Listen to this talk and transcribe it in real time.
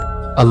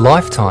A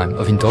lifetime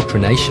of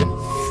indoctrination.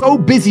 So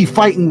busy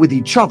fighting with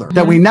each other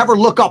that we never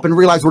look up and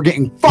realize we're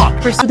getting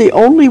fucked. We're the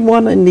only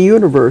one in the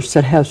universe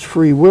that has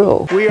free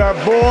will. We are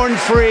born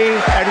free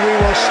and we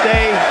will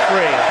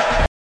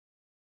stay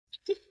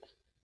free.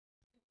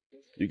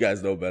 You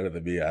guys know better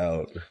than me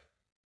out.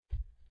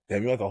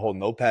 Damn, you got the whole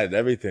notepad and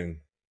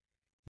everything.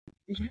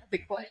 Yeah, the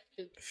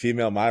question.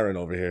 Female Myron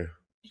over here.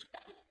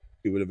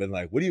 He would have been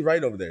like, what do you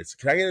write over there?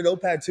 Can I get a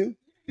notepad too?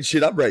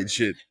 Shit, I'm writing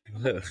shit.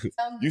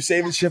 You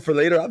saving shit for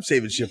later? I'm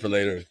saving shit for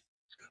later.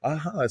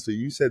 So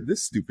you said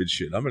this stupid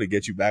shit. I'm going to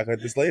get you back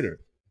at this later.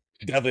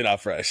 Definitely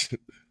not fresh.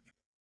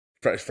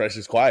 Fresh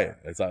is quiet.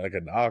 It's not like a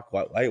knock.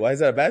 Why is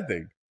that a bad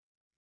thing?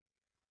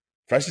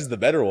 Fresh is the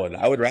better one.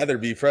 I would rather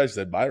be fresh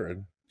than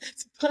Myron.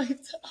 It's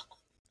fucked up.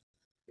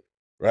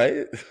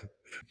 Right?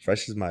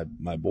 Fresh is my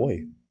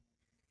boy.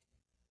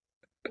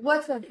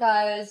 What's up,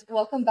 guys?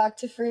 Welcome back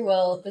to Free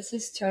Will. This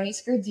is Tony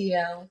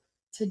Scardino.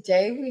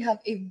 Today we have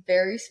a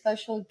very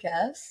special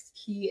guest.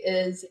 He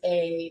is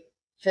a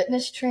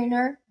fitness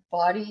trainer,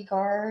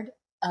 bodyguard,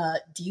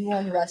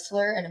 D1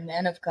 wrestler, and a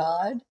man of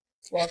God.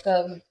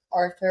 Welcome,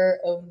 Arthur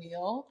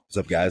O'Neill. What's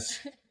up, guys?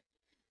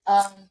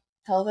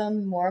 Tell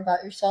them more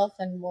about yourself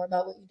and more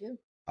about what you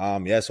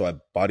do. So I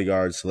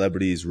bodyguard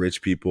celebrities,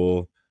 rich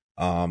people.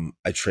 I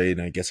train,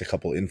 I guess, a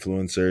couple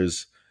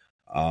influencers.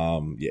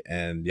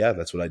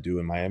 That's what I do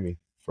in Miami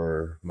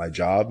for my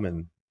job,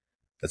 and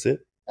that's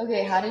it.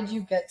 Okay, how did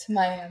you get to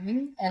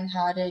Miami, and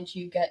how did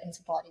you get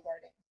into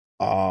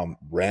bodyguarding?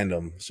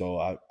 Random. So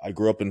I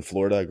grew up in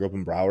Florida. I grew up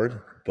in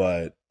Broward,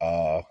 but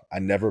I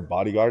never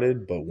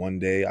bodyguarded. But one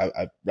day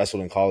I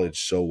wrestled in college.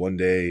 So one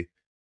day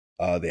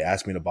they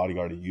asked me to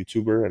bodyguard a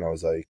YouTuber, and I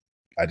was like,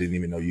 I didn't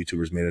even know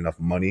YouTubers made enough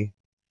money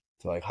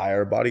to like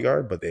hire a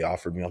bodyguard, but they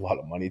offered me a lot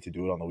of money to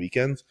do it on the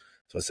weekends.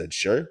 So I said,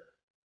 sure.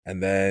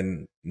 And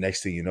then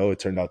next thing you know, it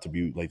turned out to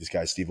be like this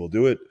guy, Steve will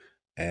do it.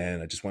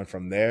 And I just went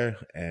from there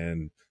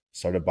and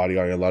started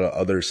bodyguarding a lot of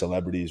other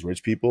celebrities,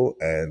 rich people,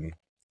 and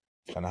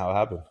kind of how it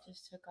happened.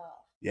 Just took off.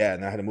 Yeah,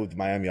 and I had to move to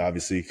Miami,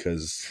 obviously,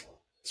 because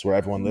it's where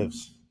everyone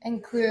lives.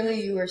 And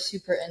clearly you were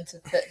super into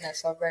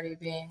fitness already,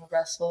 being a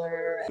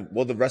wrestler.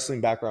 Well, the wrestling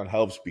background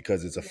helps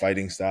because it's a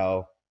fighting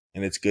style,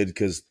 and it's good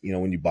because, you know,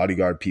 when you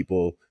bodyguard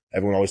people,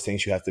 everyone always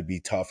thinks you have to be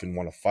tough and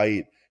want to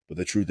fight. But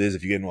the truth is,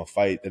 if you get into a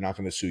fight, they're not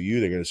going to sue you.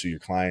 They're going to sue your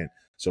client.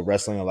 So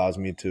wrestling allows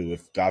me to,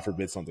 if God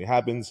forbid something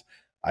happens,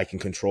 I can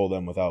control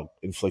them without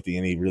inflicting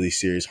any really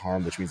serious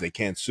harm, which means they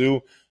can't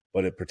sue,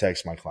 but it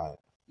protects my client.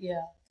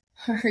 Yeah.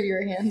 Are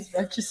your hands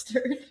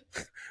registered?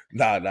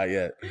 Nah, not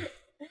yet.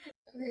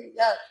 Okay,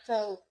 yeah.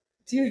 So,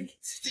 dude,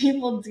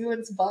 Steve will do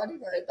its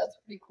bodyguard. That's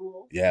pretty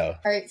cool. Yeah.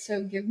 All right.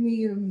 So, give me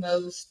your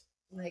most,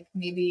 like,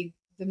 maybe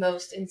the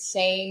most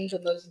insane, the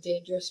most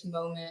dangerous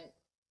moment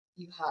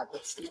you had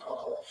with Steve.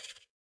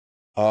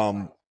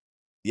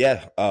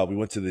 We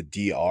went to the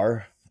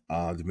DR,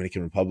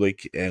 Dominican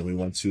Republic, and we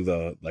went to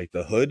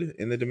the hood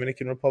in the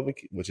Dominican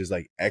Republic, which is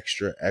like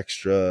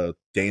extra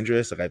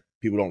dangerous. Like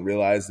people don't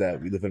realize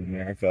that we live in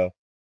America,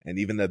 and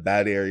even the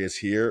bad areas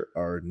here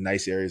are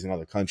nice areas in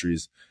other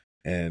countries.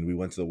 And we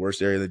went to the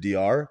worst area of the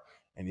DR,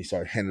 and he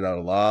started handing out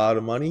a lot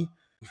of money.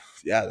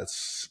 Yeah,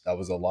 that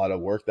was a lot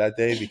of work that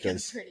day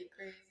because pretty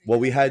crazy. Well,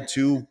 we had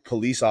two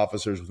police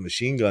officers with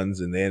machine guns,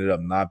 and they ended up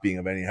not being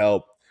of any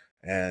help.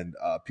 And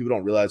people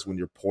don't realize when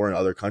you're poor in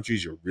other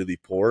countries, you're really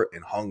poor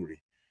and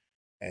hungry.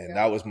 And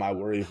that was my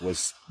worry,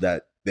 was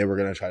that they were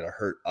going to try to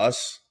hurt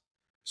us.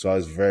 So I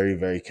was very,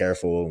 very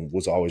careful and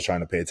was always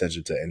trying to pay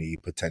attention to any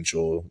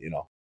potential,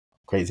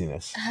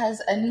 craziness.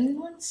 Has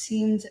anyone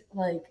seemed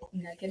like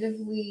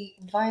negatively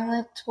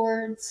violent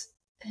towards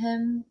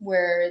him,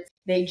 where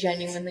they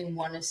genuinely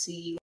want to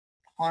see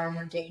harm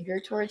or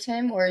danger towards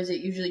him? Or is it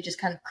usually just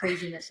kind of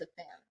craziness with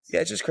fans? Yeah,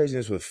 it's just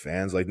craziness with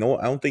fans. Like, no,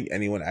 I don't think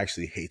anyone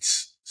actually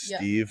hates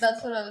Steve. Yeah,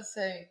 that's what I was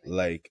saying.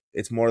 Like,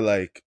 it's more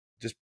like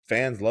just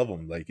fans love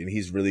him. Like, and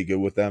he's really good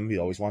with them. He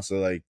always wants to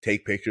like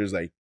take pictures.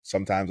 Like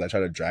sometimes I try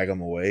to drag him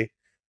away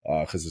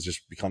because it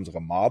just becomes like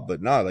a mob.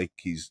 But no, like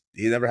he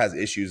never has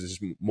issues. It's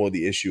just more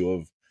the issue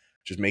of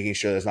just making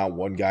sure there's not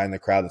one guy in the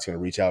crowd that's going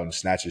to reach out and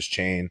snatch his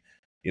chain.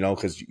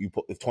 Because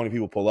if 20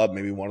 people pull up,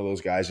 maybe one of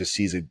those guys just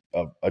sees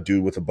a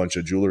dude with a bunch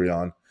of jewelry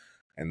on.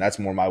 And that's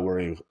more my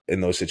worry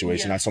in those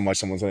situations. Yeah. Not so much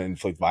someone's going to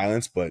inflict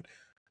violence, but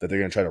that they're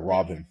going to try to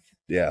rob him.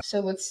 Yeah.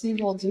 So with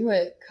Steve will do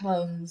it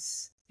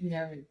comes,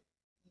 you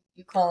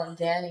call him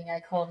Danny,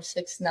 I call him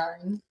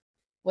 6ix9ine.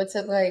 What's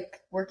it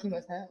like working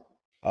with him?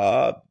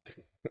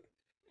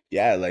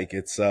 Yeah, like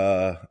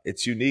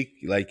it's unique.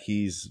 Like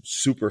he's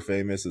super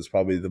famous. It's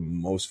probably the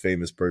most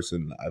famous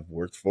person I've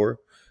worked for.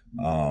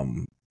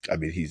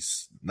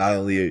 He's not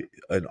only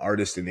an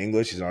artist in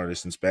English, he's an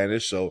artist in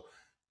Spanish. So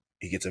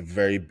he gets a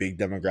very big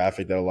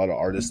demographic that a lot of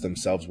artists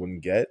themselves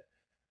wouldn't get.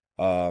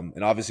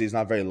 And obviously he's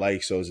not very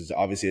liked. So it's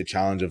obviously a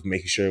challenge of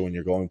making sure when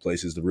you're going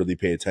places to really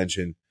pay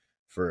attention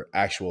for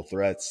actual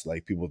threats,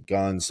 like people with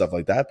guns, stuff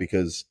like that,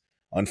 because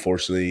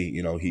unfortunately,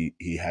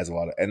 he has a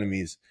lot of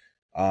enemies.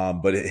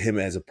 But him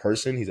as a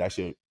person, he's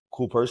actually a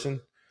cool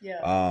person.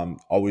 Yeah.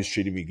 Always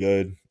treated me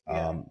good.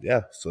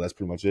 Yeah, so that's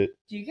pretty much it.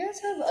 Do you guys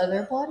have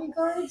other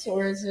bodyguards,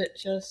 or is it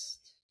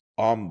just?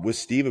 With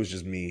Steve, it was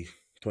just me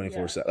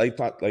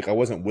 24/7. Like I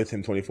wasn't with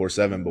him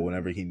 24/7, but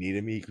whenever he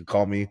needed me, he could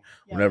call me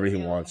whenever he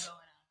wants.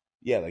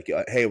 Yeah, like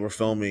hey, we're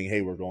filming.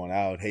 Hey, we're going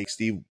out. Hey,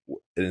 Steve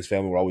and his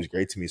family were always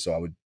great to me, so I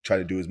would try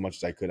to do as much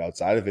as I could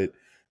outside of it,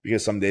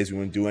 because some days we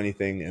wouldn't do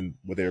anything, and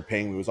what they were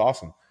paying me was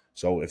awesome.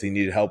 So if he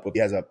needed help, he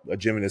has a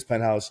gym in his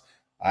penthouse.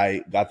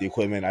 I got the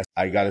equipment.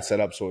 I got it set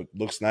up so it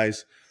looks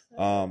nice.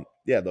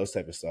 Yeah, those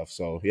type of stuff.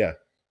 So yeah.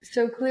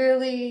 So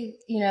clearly,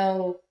 you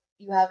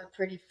have a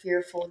pretty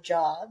fearful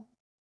job.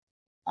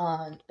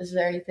 Is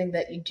there anything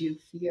that you do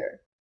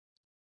fear?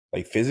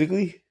 Like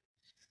physically?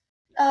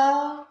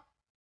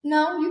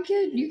 No,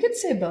 you could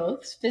say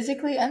both,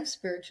 physically and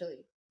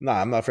spiritually. Nah,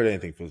 I'm not afraid of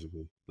anything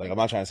physically. Like, I'm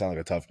not trying to sound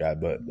like a tough guy,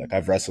 but like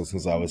I've wrestled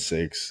since I was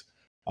 6.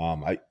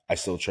 I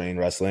still train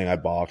wrestling. I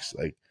box.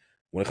 Like,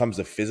 when it comes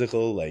to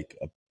physical like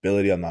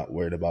ability, I'm not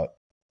worried about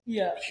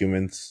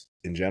humans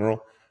in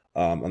general.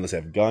 Unless I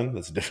have a gun,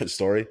 that's a different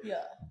story.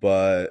 Yeah.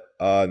 But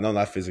no,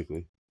 not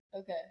physically.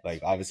 Okay.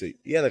 Like, obviously,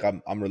 yeah. Like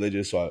I'm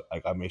religious, so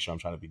I make sure I'm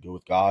trying to be good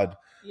with God.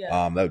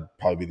 Yeah. That would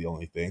probably be the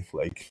only thing.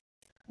 Like,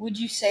 would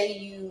you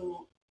say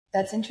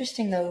that's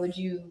interesting though? Would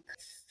you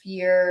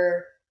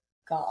fear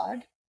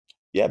God?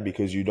 Yeah,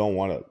 because you don't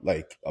want to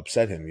like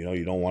upset him.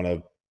 You don't want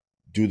to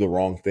do the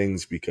wrong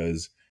things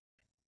because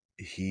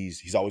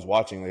he's always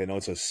watching. Like, I know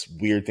it's a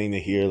weird thing to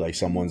hear, like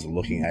someone's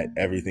looking at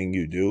everything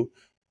you do,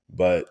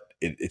 but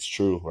it's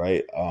true,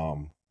 right?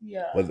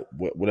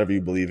 Whatever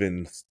you believe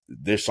in,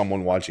 there's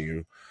someone watching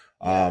you.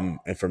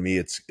 And for me,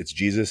 it's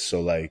Jesus. So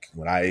like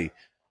when I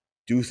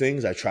do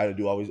things, I try to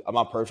do always. I'm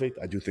not perfect.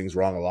 I do things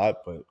wrong a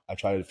lot, but I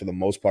try to, for the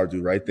most part,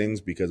 do right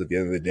things, because at the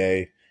end of the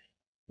day,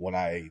 when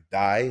I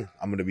die,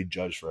 I'm going to be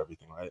judged for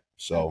everything, right?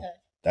 So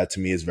that to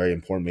me is very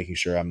important, making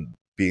sure I'm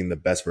being the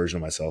best version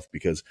of myself,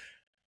 because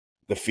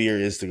the fear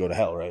is to go to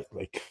hell, right?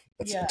 Like,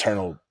 that's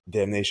eternal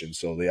damnation.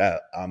 So yeah,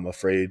 I'm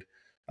afraid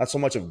not so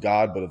much of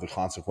God, but of the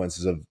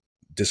consequences of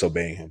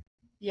disobeying him.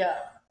 Yeah.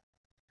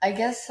 I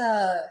guess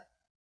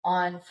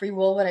on free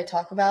will, what I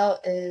talk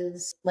about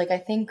is, like, I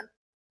think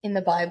in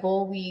the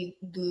Bible, we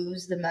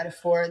lose the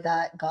metaphor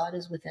that God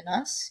is within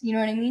us. You know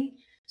what I mean?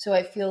 So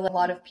I feel a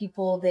lot of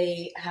people,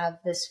 they have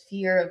this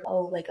fear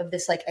of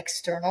this like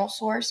external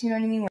source, you know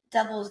what I mean? Where the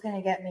devil's going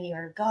to get me,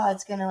 or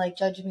God's going to like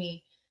judge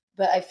me.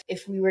 But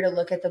if we were to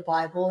look at the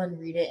Bible and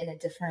read it in a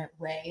different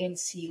way and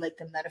see like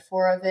the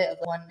metaphor of it, of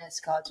oneness,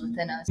 God's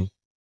within us,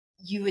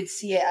 you would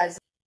see it as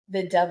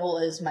the devil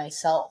is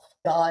myself.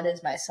 God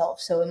is myself.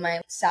 So am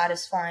I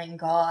satisfying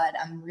God?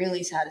 I'm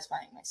really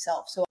satisfying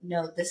myself. So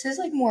no, this is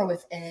like more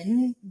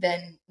within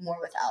than more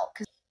without.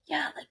 Because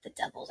like the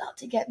devil's out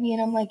to get me.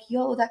 And I'm like,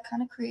 yo, that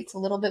kind of creates a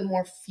little bit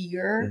more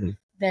fear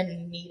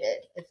than needed,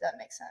 if that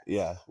makes sense.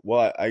 Yeah.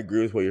 Well, I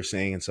agree with what you're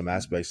saying in some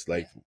aspects.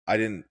 Like, I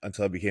didn't,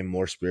 until I became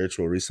more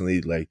spiritual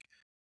recently, like,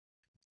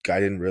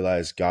 I didn't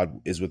realize God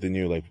is within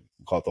you, like,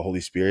 we call it the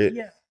Holy Spirit.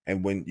 Yeah.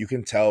 And when you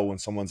can tell when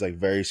someone's like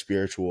very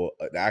spiritual,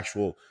 an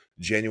actual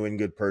genuine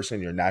good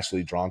person, you're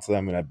naturally drawn to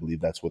them. And I believe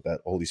that's what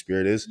that Holy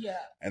Spirit is. Yeah.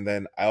 And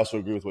then I also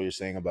agree with what you're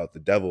saying about the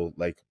devil,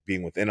 like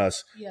being within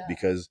us,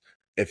 because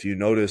if you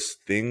notice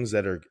things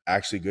that are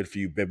actually good for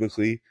you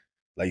biblically,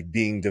 like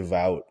being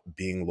devout,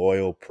 being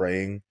loyal,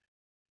 praying,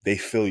 they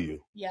fill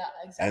you. Yeah,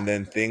 exactly. And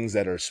then things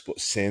that are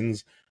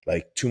sins,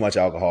 like too much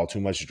alcohol, too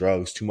much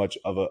drugs, too much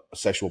of a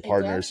sexual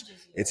partners,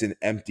 it's an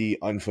empty,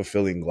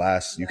 unfulfilling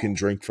glass. You can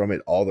drink from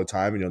it all the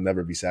time and you'll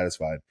never be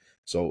satisfied.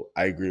 So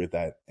I agree with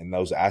that in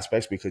those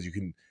aspects, because you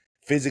can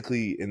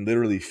physically and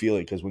literally feel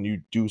it. Because when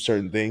you do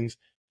certain things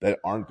that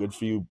aren't good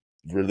for you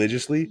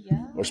religiously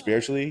or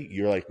spiritually,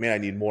 you're like, man, I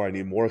need more,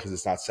 because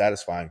it's not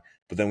satisfying.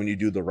 But then when you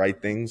do the right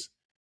things,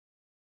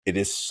 it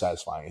is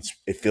satisfying.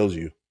 It fills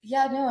you.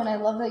 Yeah, no, and I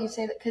love that you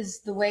say that, because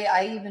the way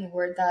I even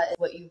word that is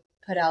what you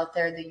put out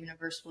there, the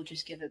universe will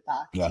just give it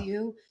back to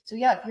you. So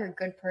yeah, if you're a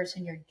good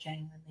person, you're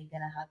genuinely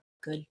gonna have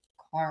good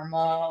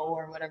karma,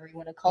 or whatever you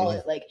want to call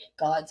it. Like,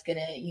 God's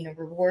gonna,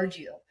 reward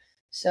you.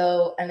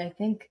 So, and I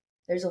think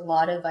there's a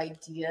lot of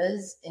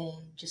ideas in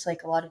just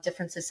like a lot of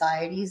different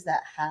societies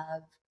that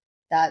have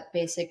that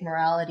basic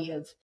morality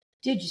of,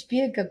 dude, just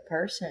be a good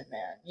person,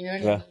 man. You know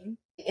what I mean?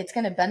 It's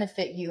gonna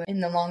benefit you in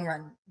the long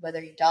run,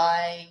 whether you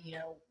die,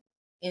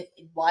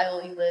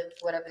 while you live,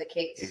 whatever the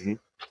case.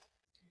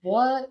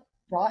 What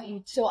brought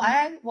you? So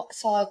I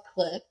saw a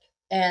clip,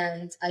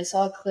 and I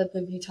saw a clip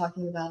of you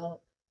talking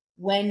about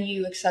when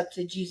you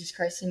accepted Jesus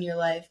Christ in your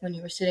life, when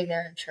you were sitting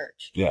there in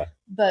church. Yeah.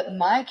 But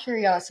my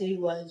curiosity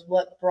was,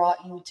 what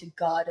brought you to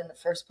God in the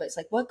first place?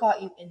 Like, what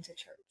got you into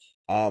church?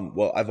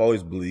 Well, I've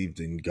always believed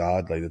in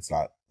God. Like, it's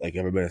not like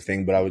ever been a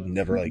thing, but I would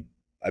never I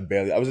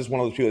was just one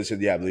of those people that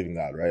said, yeah, I believe in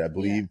God, right? I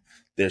believe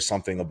there's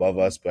something above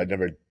us, but I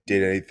never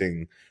did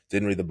anything,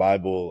 didn't read the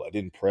Bible. I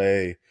didn't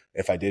pray.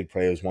 If I did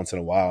pray, it was once in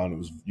a while, and it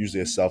was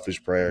usually a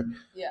selfish prayer.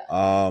 Yeah.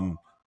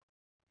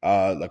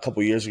 A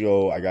couple of years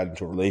ago, I got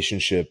into a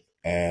relationship,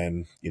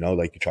 and,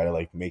 like, you try to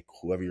like make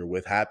whoever you're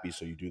with happy.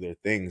 So you do their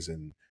things.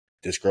 And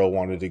this girl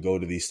wanted to go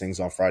to these things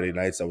on Friday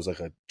nights. That was like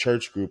a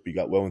church group. You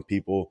got well with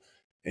people.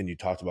 and you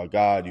talked about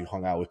God, you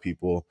hung out with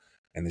people,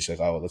 and they're like,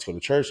 oh, let's go to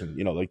church. And,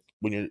 you know, like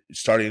when you're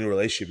starting a new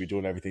relationship, you're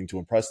doing everything to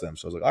impress them.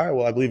 So I was like, all right,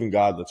 well, I believe in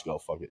God. Let's go.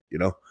 Fuck it, you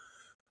know?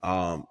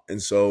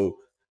 And so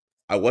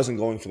I wasn't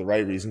going for the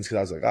right reasons because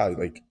I was like,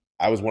 like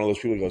I was one of those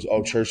people who goes,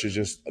 oh, church is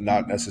just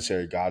not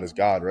necessary. God is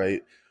God,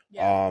 right?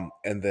 Yeah.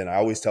 And then I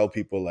always tell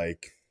people,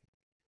 like,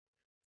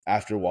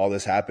 after all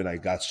this happened, I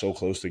got so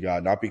close to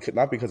God, not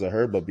because of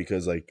her, but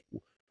because, like,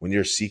 when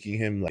you're seeking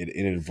him, like, it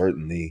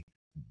inadvertently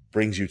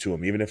brings you to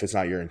him, even if it's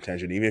not your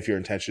intention, even if your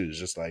intention is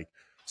just like,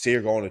 say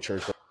you're going to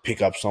church,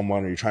 pick up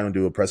someone, or you're trying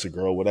to impress a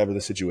girl, whatever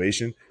the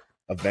situation,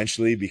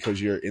 eventually,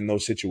 because you're in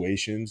those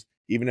situations,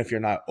 even if you're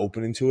not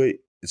open into it,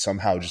 it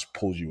somehow just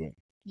pulls you in.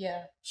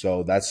 Yeah.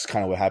 So that's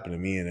kind of what happened to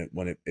me. And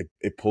when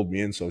it pulled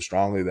me in so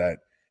strongly that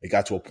it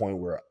got to a point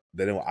where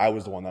then I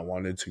was the one that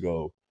wanted to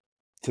go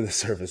to the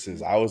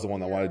services. I was the one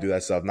that wanted to do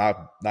that stuff,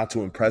 not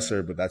to impress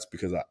her, but that's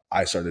because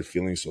I started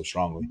feeling so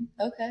strongly.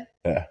 Okay.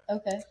 Yeah.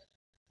 Okay.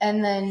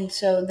 And then,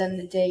 so then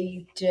the day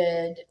you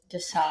did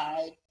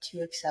decide to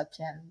accept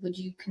him, would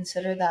you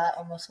consider that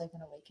almost like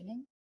an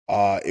awakening?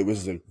 It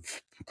was a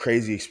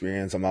crazy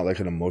experience. I'm not like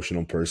an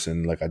emotional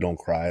person. Like, I don't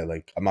cry.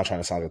 Like, I'm not trying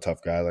to sound like a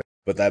tough guy. Like,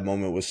 but that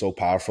moment was so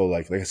powerful.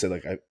 Like I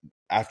said,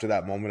 after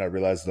that moment, I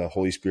realized the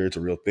Holy Spirit's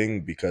a real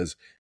thing, because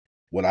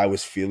what I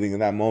was feeling in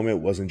that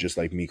moment wasn't just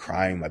like me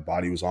crying. My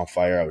body was on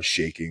fire. I was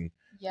shaking.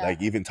 Yeah.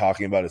 Like, even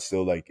talking about it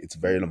still, like, it's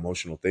very an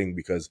emotional thing,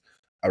 because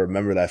I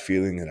remember that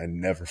feeling and I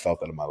never felt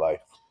that in my life.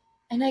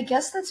 And I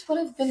guess that's what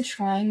I've been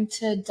trying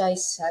to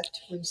dissect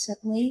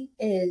recently,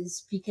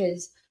 is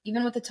because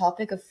even with the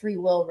topic of free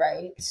will,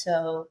 right?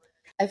 So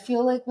I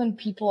feel like when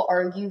people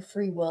argue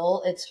free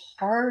will, it's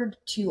hard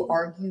to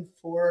argue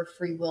for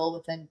free will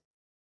with a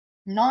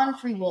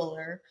non-free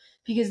willer,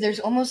 because there's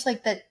almost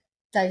like that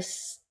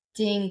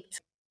distinct,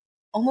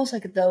 almost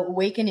like the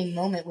awakening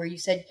moment where you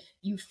said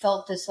you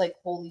felt this like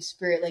Holy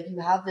Spirit, like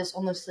you have this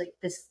almost like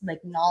this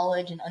like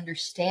knowledge and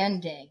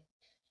understanding.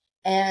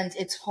 And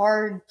it's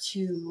hard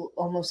to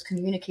almost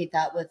communicate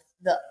that with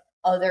the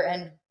other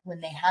end when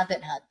they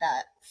haven't had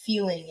that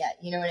feeling yet.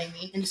 You know what I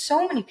mean? And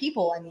so many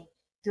people, I mean,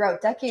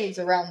 throughout decades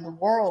around the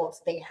world,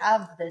 they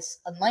have this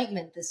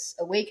enlightenment, this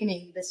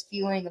awakening, this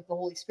feeling of the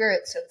Holy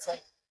Spirit. So it's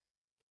like,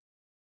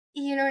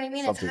 you know what I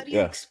mean? It's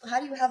how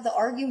do you have the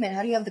argument?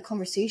 How do you have the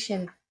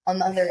conversation on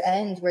the other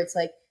end where it's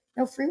like,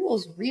 no, free will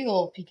is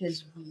real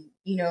because we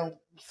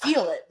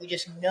feel it. We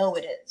just know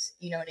it is.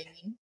 You know what I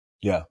mean?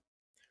 Yeah.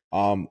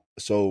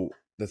 So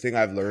the thing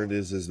I've learned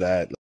is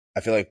that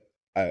I feel like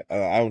I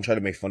don't try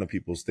to make fun of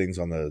people's things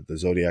on the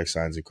zodiac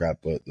signs and crap,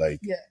 but like,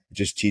 it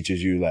just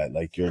teaches you that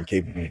like you're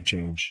incapable of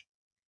change.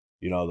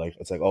 You know, like,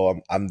 it's like, oh,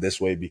 I'm this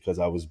way because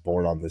I was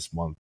born on this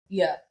month.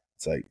 Yeah.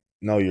 It's like,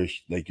 no,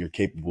 you're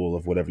capable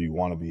of whatever you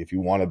want to be. If you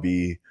want to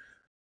be,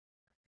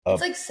 it's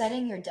like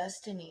setting your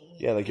destiny.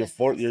 Yeah, like you're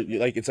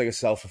like, it's like a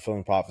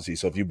self-fulfilling prophecy.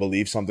 So if you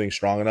believe something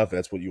strong enough,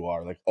 that's what you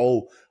are. Like,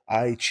 oh,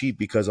 I cheat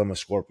because I'm a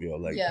Scorpio.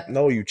 Like,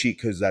 no, you cheat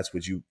because that's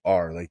what you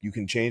are. Like, you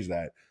can change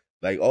that.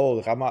 Like, oh,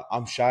 like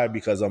I'm shy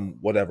because I'm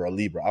whatever, a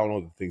Libra. I don't know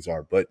what the things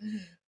are, but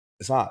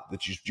it's not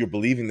that you're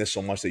believing this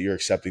so much that you're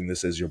accepting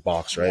this as your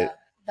box, right? Yeah,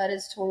 that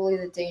is totally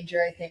the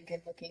danger, I think,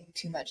 in looking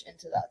too much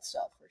into that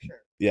stuff, for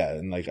sure. Yeah,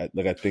 and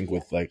I think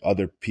with like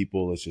other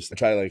people, it's just I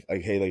try to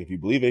like, hey, like, if you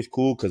believe it's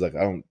cool, because like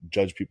I don't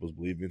judge people's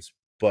beliefs,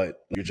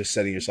 but you're just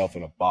setting yourself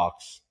in a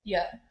box.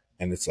 Yeah.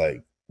 And it's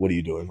like, what are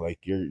you doing? Like,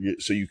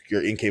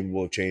 you're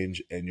incapable of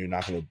change, and you're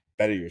not going to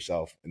better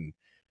yourself. And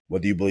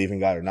whether you believe in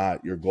God or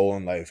not, your goal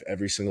in life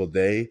every single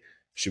day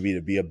should be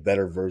to be a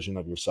better version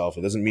of yourself.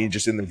 It doesn't mean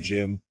just in the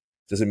gym.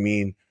 It doesn't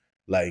mean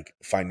like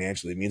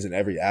financially. It means in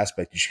every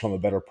aspect you should become a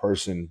better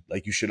person.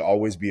 Like, you should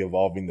always be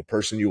evolving. The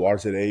person you are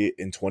today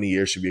in 20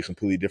 years should be a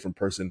completely different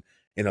person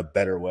in a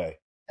better way.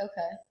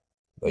 Okay.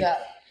 Yeah.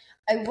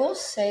 I will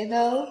say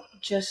though,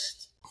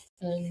 just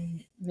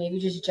in maybe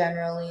just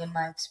generally in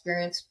my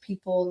experience,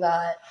 people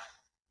that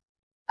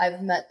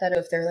I've met that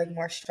if they're like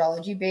more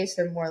astrology based,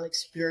 they're more like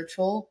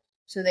spiritual.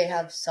 So they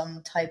have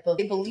some type of,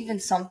 they believe in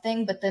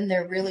something, but then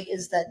there really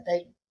is that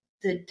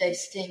the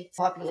distinct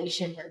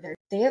population where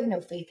they have no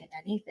faith in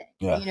anything.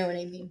 Yeah. You know what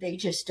I mean? They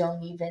just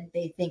don't even,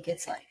 they think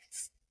it's like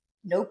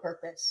no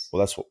purpose.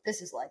 Well,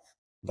 this is life.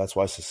 That's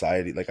why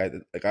society, like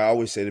I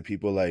always say to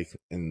people, like,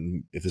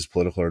 and if it's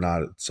political or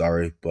not,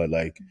 sorry, but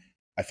like,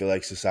 I feel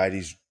like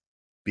society's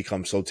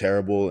become so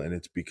terrible, and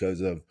it's because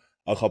of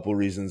a couple of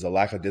reasons: a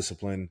lack of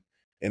discipline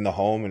in the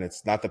home, and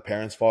it's not the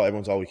parents' fault.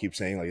 Everyone's always keeps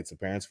saying like it's the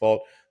parents'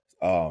 fault.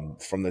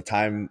 From the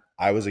time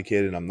I was a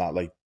kid, and I'm not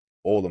like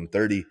old, I'm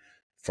 30,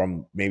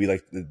 from maybe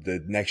like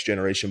the next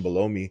generation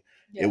below me,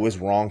 it was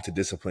wrong to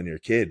discipline your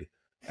kid.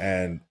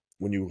 And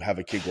when you have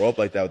a kid grow up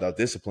like that without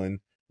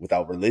discipline,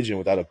 without religion,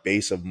 without a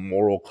base of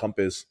moral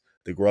compass,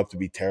 they grow up to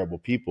be terrible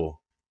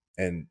people.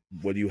 And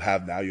what do you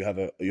have now? You have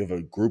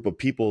a group of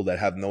people that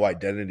have no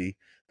identity.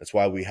 That's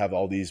why we have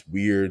all these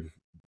weird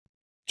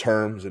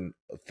terms and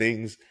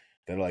things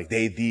that are like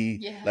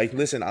like,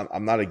 listen,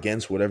 I'm not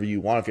against whatever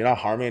you want. If you're not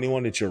harming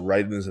anyone, it's your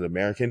right as an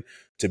American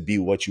to be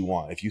what you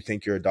want. If you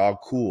think you're a dog,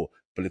 cool,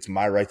 but it's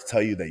my right to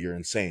tell you that you're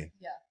insane.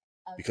 Yeah.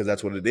 because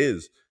that's what it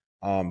is.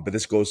 But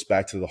this goes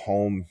back to the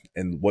home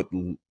and what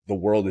the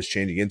world is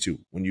changing into.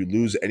 When you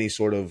lose any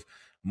sort of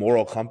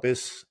moral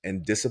compass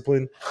and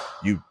discipline,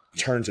 you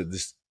turn to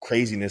this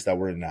craziness that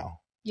we're in now.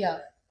 Yeah.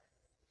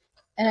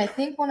 And I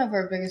think one of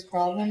our biggest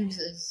problems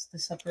is the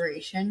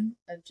separation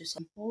of just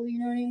people, you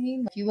know what I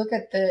mean? If you look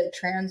at the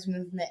trans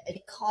movement,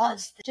 it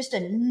caused just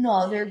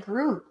another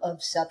group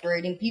of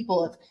separating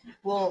people of,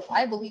 well,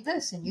 I believe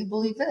this and you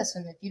believe this,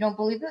 and if you don't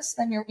believe this,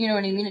 then you know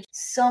what I mean?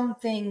 It's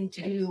something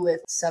to do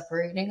with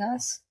separating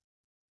us.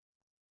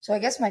 So I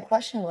guess my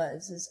question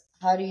is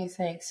how do you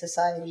think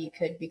society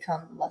could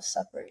become less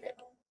separated?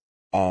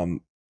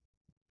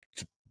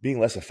 Being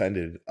less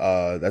offended.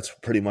 That's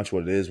pretty much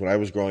what it is. When I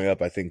was growing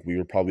up, I think we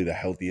were probably the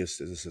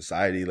healthiest as a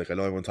society. Like, I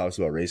know everyone talks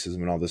about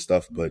racism and all this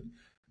stuff, but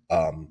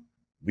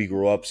we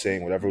grew up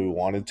saying whatever we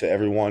wanted to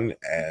everyone,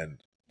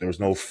 and there was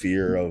no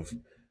fear of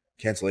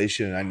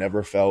cancellation. And I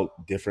never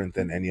felt different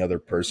than any other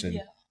person.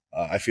 Yeah.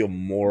 I feel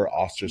more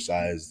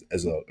ostracized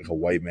as a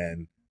white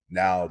man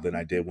now than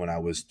I did when I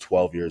was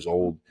 12 years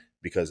old,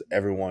 because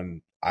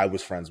everyone I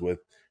was friends with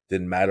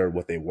didn't matter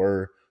what they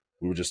were.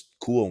 We were just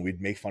cool and we'd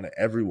make fun of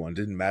everyone. It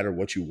didn't matter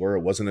what you were.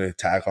 It wasn't an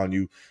attack on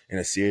you in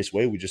a serious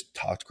way. We just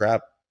talked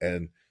crap,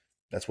 and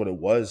that's what it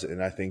was.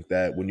 And I think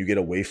that when you get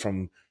away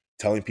from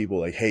telling people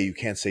like, hey, you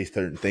can't say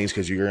certain things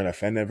because you're going to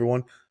offend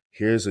everyone,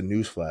 here's a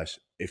newsflash.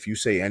 If you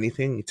say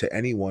anything to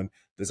anyone,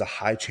 there's a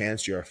high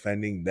chance you're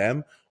offending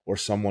them or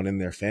someone in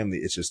their family.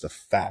 It's just a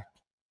fact.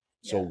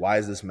 So why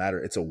does this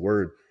matter? It's a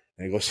word.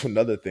 And it goes to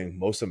another thing.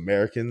 Most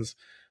Americans,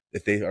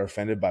 if they are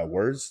offended by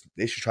words,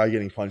 they should try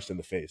getting punched in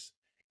the face.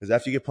 Because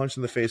after you get punched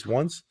in the face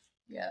once,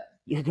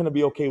 you're going to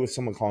be okay with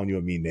someone calling you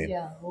a mean name.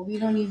 Yeah, well, we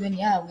don't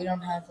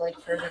have like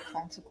further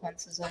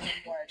consequences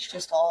anymore. It's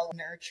just all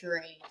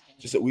nurturing.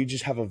 Just that we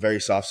just have a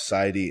very soft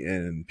society,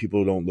 and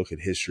people don't look at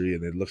history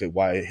and they look at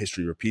why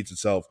history repeats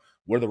itself.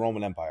 We're the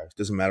Roman Empire. It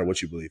doesn't matter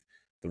what you believe.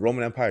 The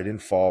Roman Empire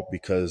didn't fall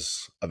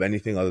because of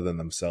anything other than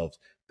themselves.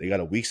 They got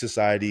a weak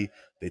society.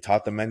 They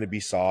taught the men to be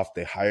soft.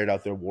 They hired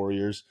out their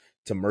warriors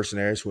to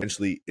mercenaries who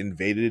eventually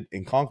invaded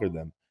and conquered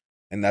them.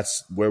 And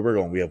that's where we're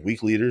going. We have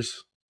weak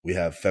leaders. We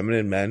have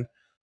feminine men.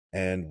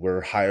 And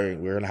we're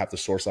going to have to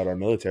source out our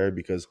military,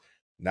 because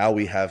now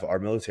we have our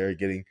military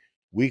getting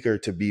weaker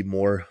to be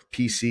more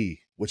PC,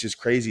 which is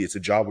crazy. It's a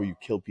job where you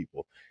kill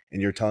people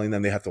and you're telling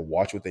them they have to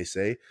watch what they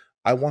say.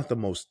 I want the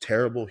most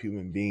terrible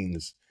human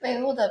beings. Wait,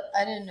 hold up.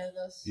 I didn't know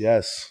this.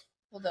 Yes.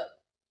 Hold up.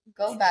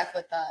 Go back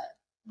with that.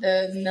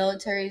 The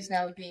military is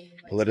now being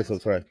Political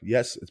correct.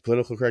 Yes, it's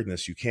political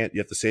correctness. You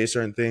have to say a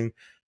certain thing.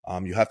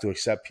 You have to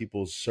accept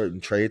people's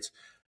certain traits.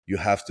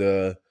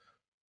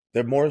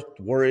 They're more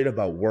worried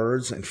about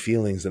words and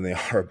feelings than they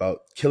are about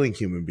killing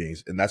human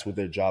beings. And that's what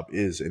their job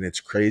is. And it's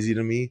crazy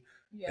to me.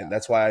 Yeah. And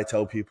that's why I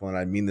tell people, and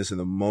I mean this in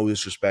the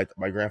most respect,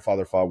 my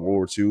grandfather fought World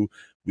War II.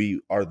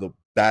 We are the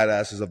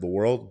badasses of the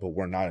world, but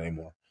we're not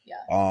anymore.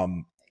 Yeah.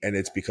 And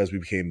it's because we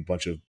became a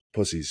bunch of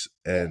pussies.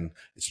 And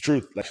it's the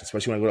truth. Like,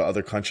 especially when I go to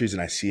other countries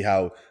and I see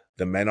how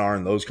the men are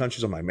in those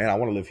countries, I'm like, man, I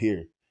want to live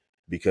here,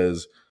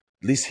 because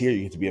at least here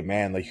you get to be a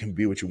man. Like, you can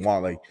be what you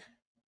want. Like,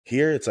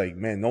 here it's like,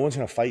 man, no one's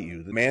going to fight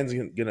you. The man's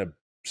going to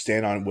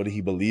stand on what he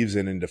believes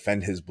in and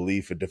defend his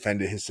belief and defend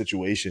his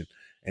situation.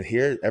 And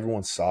here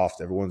everyone's soft.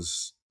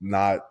 Everyone's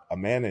not a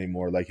man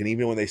anymore. Like, and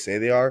even when they say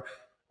they are,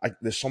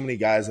 there's so many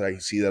guys that I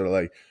see that are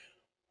like,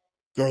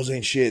 girls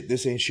ain't shit,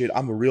 this ain't shit,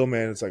 I'm a real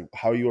man. It's like,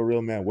 how are you a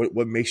real man?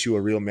 What makes you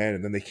a real man?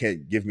 And then they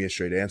can't give me a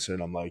straight answer.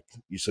 And I'm like,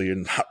 so you're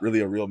not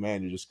really a real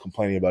man. You're just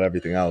complaining about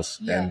everything else.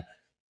 Yeah. And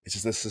it's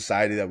just the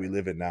society that we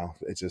live in now.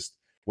 It's just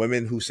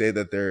women who say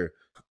that they're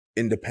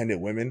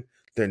independent women.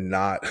 They're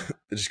not.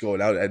 They're just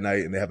going out at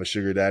night and they have a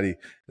sugar daddy.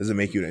 Doesn't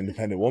make you an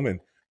independent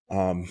woman.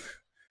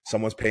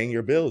 Someone's paying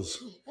your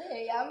bills.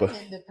 Hey, I'm an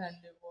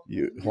independent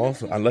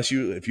woman.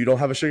 If you don't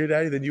have a sugar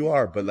daddy, then you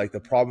are. But like, the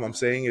problem I'm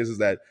saying is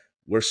that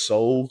we're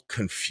so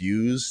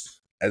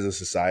confused as a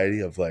society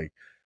of like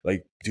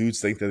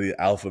dudes think they're the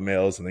alpha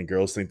males and then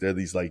girls think they're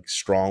these like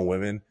strong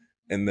women,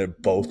 and they're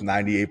both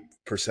 98%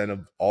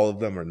 of all of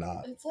them are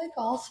not. It's like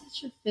all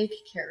such a fake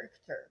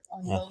character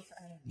on both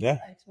ends. Yeah.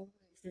 I totally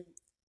agree.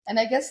 And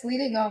I guess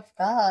leading off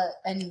that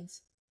and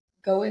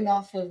going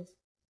off of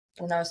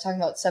when I was talking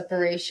about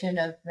separation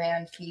of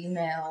man,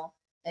 female,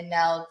 and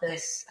now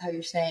this, how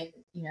you're saying,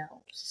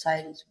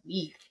 society's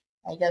weak,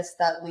 I guess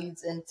that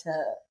leads into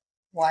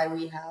why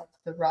we have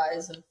the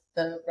rise of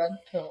the red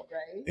pill,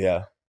 right?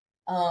 Yeah.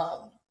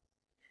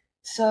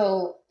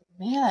 So,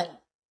 man,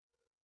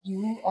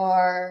 you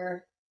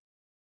are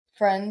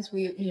friends.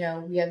 We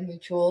have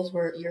mutuals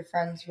where you're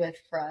friends with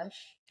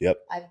Fresh. Yep.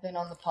 I've been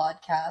on the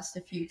podcast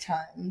a few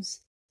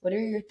times. What are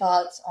your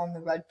thoughts on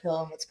the red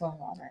pill and what's going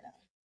on right now?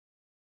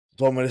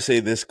 So I'm going to say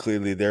this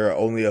clearly. There are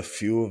only a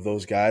few of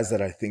those guys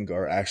that I think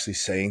are actually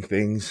saying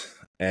things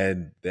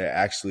and they're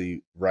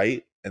actually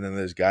right. And then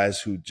there's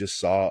guys who just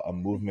saw a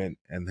movement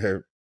and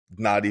they're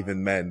not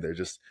even men. They're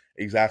just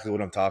exactly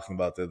what I'm talking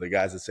about. They're the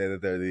guys that say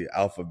that they're the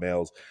alpha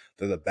males.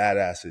 They're the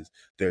badasses.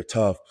 They're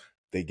tough.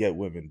 They get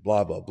women,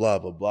 blah, blah, blah,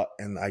 blah, blah.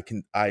 And I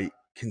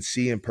can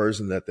see in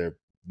person that they're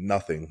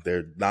nothing.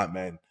 They're not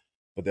men,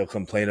 but they'll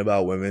complain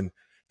about women.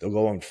 They'll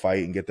go and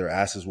fight and get their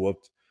asses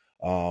whooped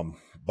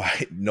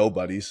by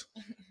nobodies.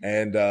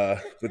 And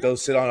but they'll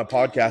sit on a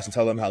podcast and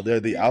tell them how they're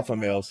the alpha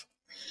males.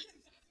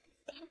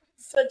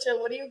 Such a,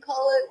 what do you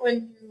call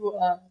it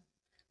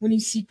when you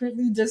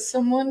secretly diss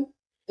someone?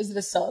 Is it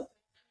a sub?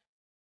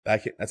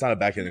 That's not a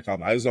backhanded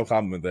compliment. There's no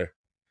compliment there.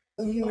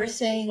 You were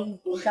saying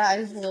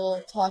guys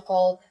will talk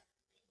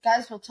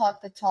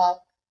the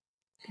talk,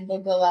 and they'll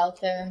go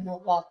out there and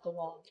they'll walk the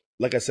walk.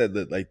 Like I said,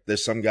 that like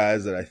there's some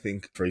guys that I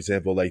think, for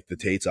example, like the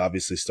Tates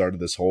obviously started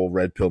this whole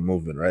red pill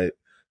movement, right?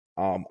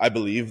 I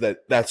believe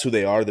that that's who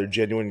they are. They're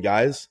genuine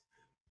guys.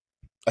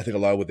 I think a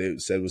lot of what they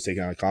said was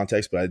taken out of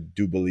context, but I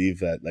do believe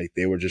that like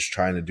they were just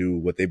trying to do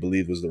what they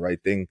believed was the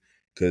right thing,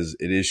 because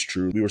it is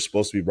true. We were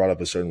supposed to be brought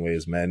up a certain way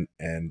as men,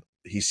 and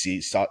he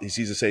sees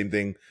the same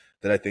thing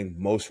that I think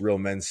most real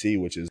men see,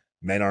 which is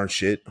men aren't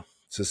shit.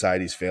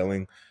 Society's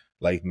failing.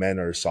 Like, men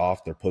are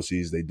soft, they're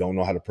pussies, they don't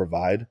know how to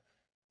provide.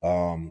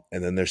 And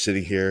then they're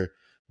sitting here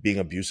being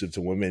abusive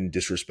to women,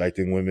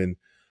 disrespecting women.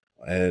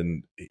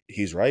 And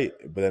he's right.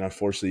 But then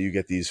unfortunately you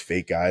get these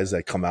fake guys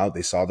that come out.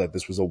 They saw that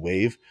this was a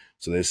wave,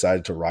 so they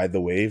decided to ride the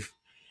wave.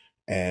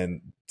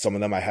 And some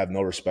of them I have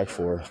no respect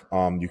for.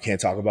 You can't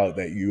talk about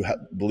that you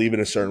believe in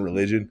a certain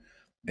religion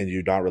and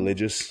you're not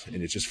religious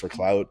and it's just for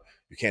clout.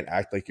 You can't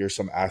act like you're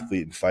some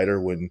athlete and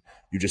fighter when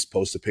you just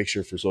post a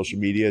picture for social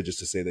media just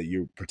to say that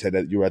you pretend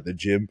that you're at the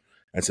gym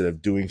instead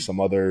of doing some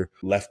other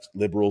left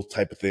liberal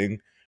type of thing.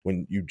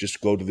 When you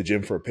just go to the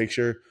gym for a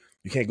picture,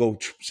 you can't go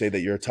say that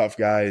you're a tough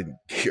guy and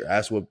get your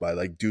ass whipped by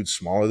like dudes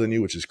smaller than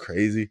you, which is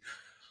crazy.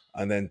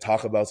 And then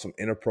talk about some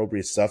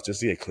inappropriate stuff just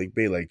to get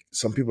clickbait. Like,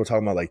 some people are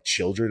talking about like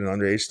children and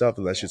underage stuff,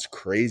 and that shit's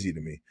crazy to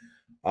me.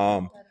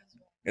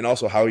 And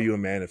also, how are you a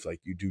man if like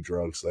you do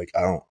drugs? Like,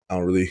 I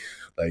don't really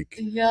like.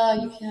 Yeah,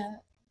 you can't.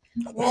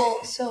 Well,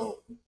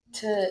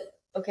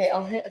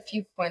 I'll hit a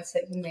few points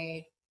that you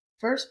made.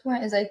 First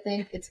point is, I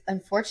think it's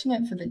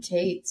unfortunate for the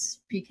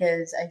Tates,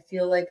 because I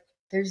feel like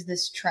there's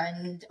this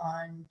trend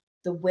on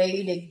the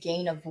way to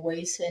gain a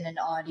voice in an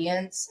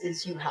audience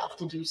is you have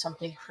to do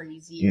something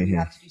crazy, or you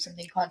have to do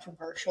something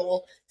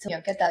controversial to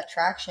get that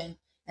traction.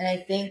 And I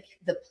think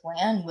the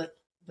plan with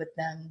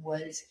them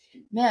was,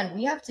 man,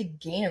 we have to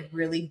gain a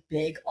really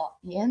big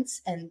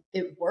audience, and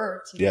it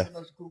worked. He was the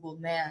most Googled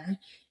man,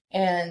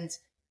 and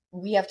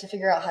we have to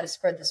figure out how to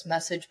spread this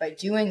message by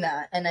doing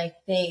that. And I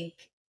think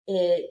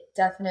it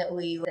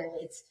definitely,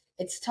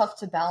 it's tough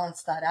to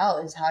balance that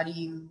out. Is how do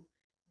you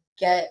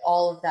get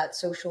all of that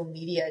social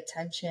media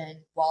attention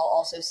while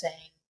also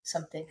saying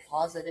something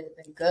positive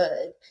and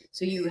good?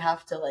 So you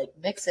have to like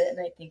mix it. And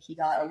I think he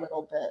got a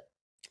little bit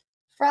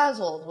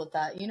frazzled with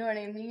that. You know what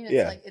I mean?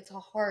 It's like, it's a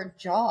hard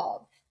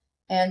job.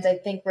 And I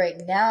think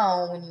right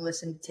now, when you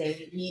listen to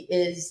Tate, he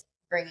is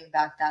bringing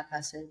back that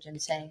message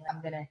and saying,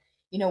 I'm going to,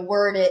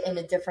 word it in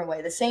a different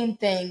way. The same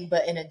thing,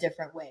 but in a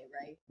different way,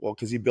 right? Well,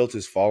 because he built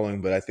his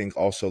following, but I think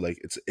also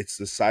like it's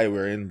the side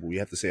we're in. We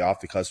have to say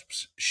off the cusp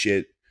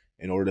shit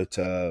in order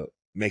to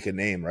make a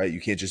name, right? You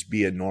can't just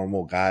be a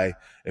normal guy.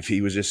 If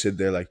he was just sitting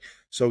there like,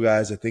 so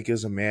guys, I think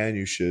as a man,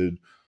 you should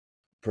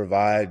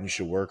provide and you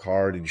should work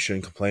hard and you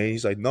shouldn't complain.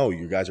 He's like, no,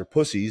 you guys are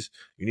pussies.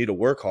 You need to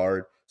work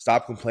hard.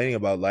 Stop complaining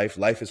about life.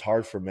 Life is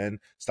hard for men.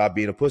 Stop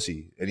being a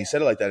pussy. And he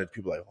said it like that, and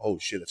people are like, oh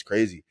shit, that's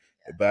crazy.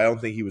 But I don't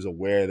think he was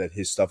aware that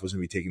his stuff was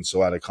going to be taken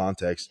so out of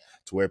context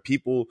to where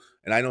people,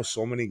 and I know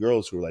so many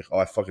girls who are like, oh,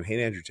 I fucking hate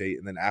Andrew Tate.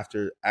 And then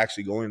after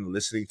actually going and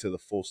listening to the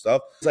full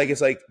stuff,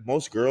 it's like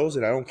most girls,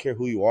 and I don't care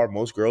who you are,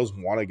 most girls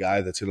want a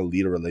guy that's going to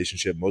lead a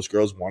relationship. Most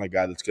girls want a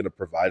guy that's going to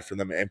provide for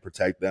them and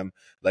protect them.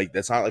 Like,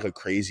 that's not like a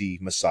crazy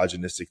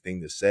misogynistic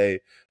thing to say.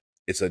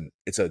 It's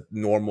a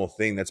normal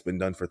thing that's been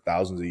done for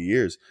thousands of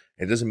years.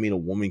 It doesn't mean a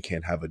woman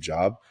can't have a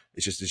job.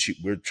 It's just that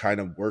we're trying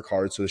to work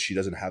hard so that she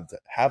doesn't have to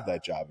have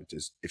that job. It's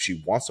just, if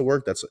she wants to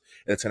work, that's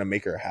going to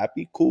make her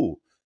happy.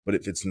 Cool. But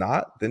if it's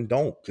not, then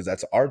don't, because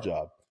that's our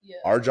job. Yeah.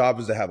 Our job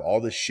is to have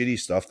all this shitty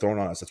stuff thrown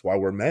on us. That's why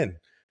we're men.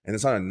 And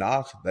it's not a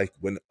knock. Like,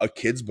 when a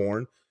kid's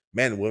born,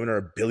 men and women are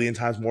a billion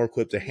times more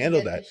equipped to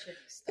handle that.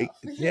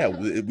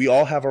 We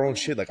all have our own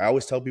shit. Like, I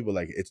always tell people,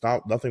 like, it's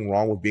nothing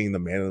wrong with being the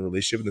man in the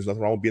relationship, and there's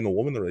nothing wrong with being the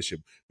woman in the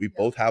relationship. We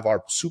both have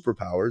our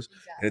superpowers,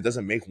 and it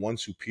doesn't make one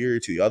superior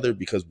to the other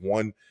because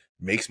one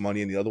makes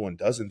money and the other one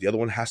doesn't. The other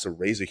one has to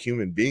raise a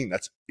human being.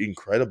 That's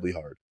incredibly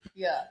hard.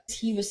 Yeah.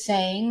 He was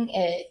saying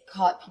it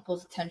caught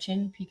people's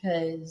attention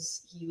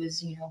because he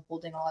was,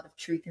 holding a lot of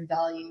truth and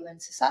value in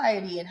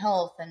society and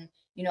health and,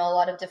 a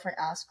lot of different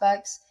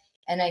aspects.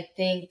 And I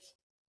think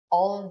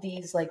all of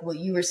these, like what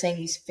you were saying,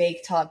 these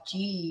fake top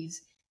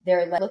G's,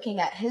 they're like looking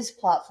at his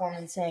platform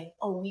and saying,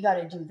 oh, we got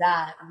to do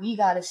that. We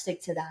got to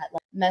stick to that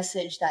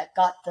message that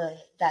got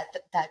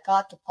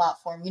the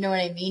platform. You know what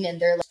I mean? And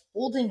they're like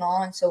holding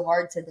on so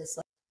hard to this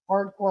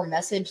hardcore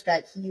message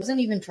that he wasn't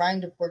even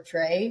trying to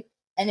portray.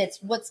 And it's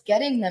what's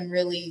getting them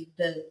really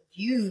the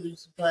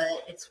views, but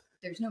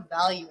there's no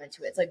value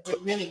into it. It's like,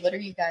 really, what are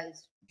you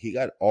guys? He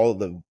got all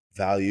the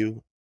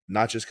value,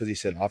 not just because he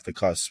said off the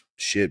cusp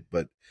shit,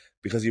 but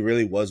because he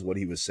really was what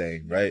he was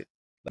saying, right?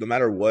 No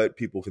matter what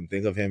people can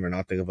think of him or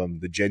not think of him,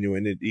 the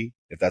genuinity,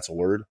 if that's a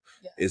word,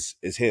 is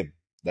him.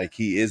 Like,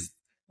 he is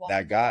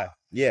that guy.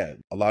 Yeah.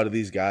 A lot of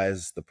these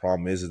guys, the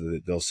problem is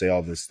that they'll say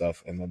all this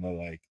stuff and then they're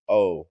like,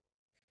 oh,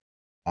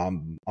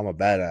 I'm a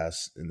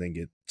badass, and then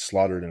get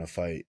slaughtered in a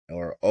fight,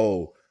 or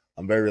oh,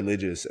 I'm very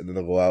religious, and then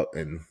they'll go out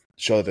and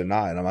show that they're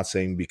not. And I'm not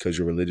saying because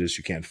you're religious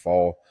you can't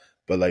fall,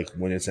 but like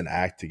when it's an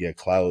act to get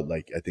clout,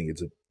 like I think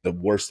it's the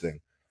worst thing.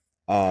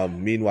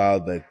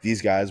 Meanwhile, that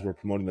these guys were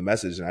promoting the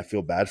message, and I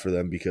feel bad for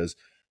them because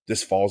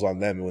this falls on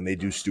them. And when they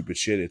do stupid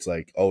shit, it's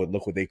like, oh,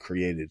 look what they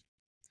created.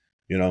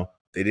 You know,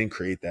 they didn't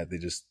create that. They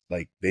just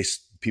like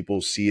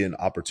people see an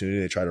opportunity,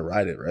 they try to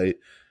ride it, right?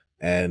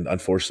 And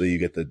unfortunately, you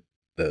get the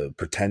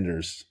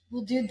pretenders.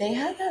 Well, dude, they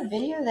had that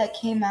video that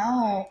came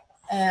out,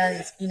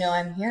 and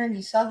I'm hearing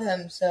you saw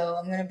them, so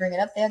I'm gonna bring it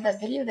up. They had that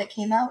video that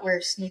came out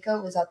where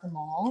Sneeko was at the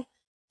mall.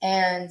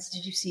 And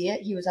did you see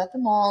it? He was at the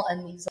mall,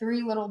 and these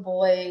 3 little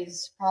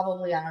boys,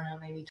 probably, I don't know,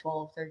 maybe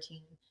 12,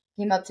 13,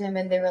 came up to him,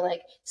 and they were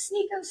like,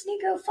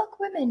 Sneeko, fuck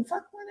women,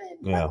 fuck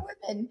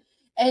women.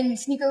 And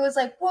Sneeko was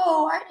like,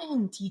 whoa, I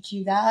didn't teach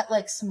you that,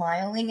 like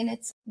smiling. And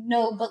it's,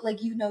 no, but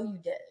like, you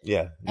did.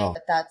 Yeah, no. And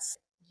that's,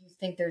 you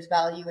think there's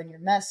value in your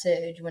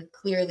message when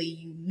clearly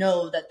you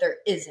know that there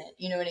isn't.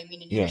 You know what I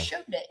mean? And you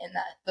showed it in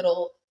that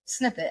little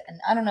snippet. And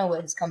I don't know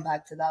what his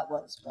comeback to that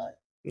was, but.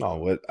 No,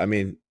 what I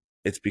mean,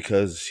 it's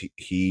because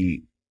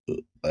he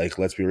like,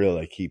 let's be real,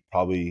 like he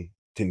probably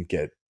didn't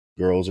get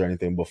girls or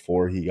anything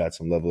before he got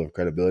some level of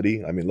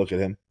credibility. I mean, look at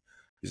him.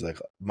 He's like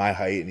my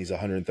height and he's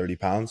 130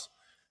 pounds.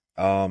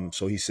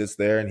 So he sits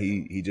there and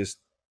he just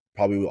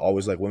probably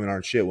always like, women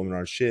aren't shit.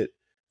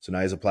 So now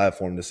he has a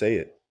platform to say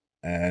it.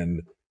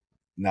 And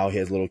now he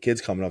has little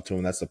kids coming up to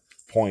him. That's the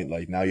point.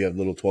 Like, now you have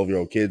little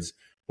 12-year-old kids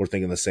who are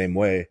thinking the same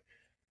way.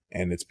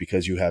 And it's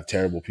because you have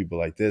terrible people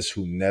like this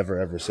who never,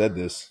 ever said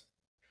this.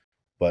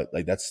 But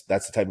like, that's the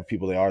type of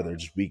people they are. They're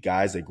just weak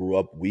guys. They grew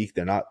up weak.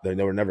 They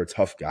were never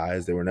tough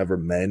guys. They were never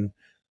men,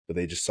 but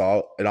they just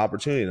saw an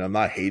opportunity. And I'm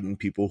not hating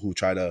people who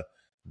try to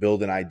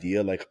build an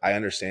idea. Like, I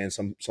understand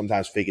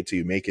sometimes fake it till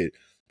you make it.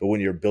 But when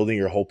you're building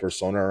your whole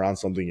persona around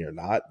something you're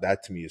not,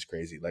 that to me is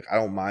crazy. Like, I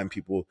don't mind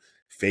people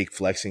fake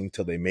flexing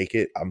till they make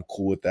it. I'm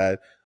cool with that.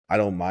 I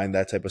don't mind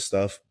that type of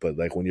stuff. But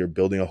like, when you're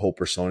building a whole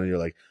persona, you're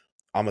like,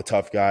 I'm a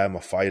tough guy. I'm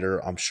a fighter.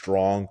 I'm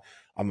strong.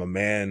 I'm a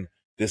man.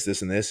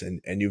 This, and this.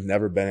 And you've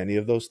never been any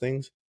of those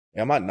things.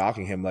 And I'm not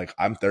knocking him. Like,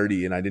 I'm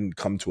 30 and I didn't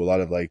come to a lot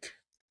of like.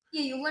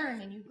 Yeah, you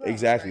learn and you grow.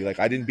 Exactly. Right? Like,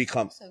 I didn't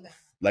become.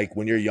 Like,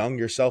 when you're young,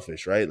 you're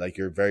selfish, right? Like,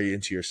 you're very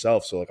into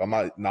yourself. So like, I'm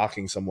not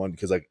knocking someone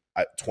because like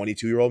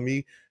 22-year-old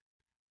me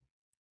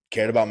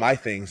cared about my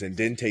things and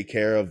didn't take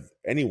care of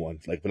anyone.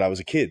 Like, when I was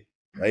a kid,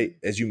 right?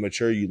 As you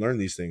mature, you learn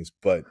these things.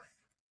 But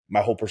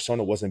my whole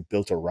persona wasn't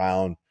built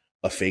around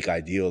a fake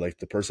ideal. Like,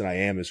 the person I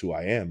am is who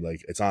I am.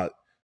 Like, it's not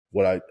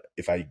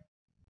if I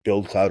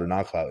build clout or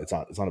not clout. It's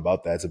not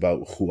about that. It's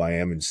about who I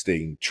am and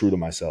staying true to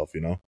myself,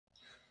 you know?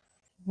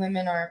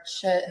 Women aren't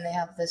shit, and they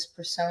have this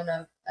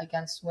persona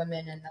against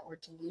women and that we're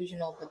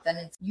delusional, but then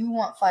it's, you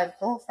want 5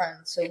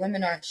 girlfriends, so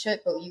women aren't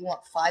shit, but you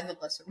want 5 of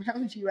us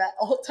around you at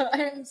all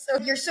times.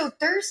 So you're so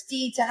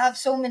thirsty to have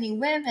so many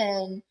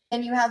women,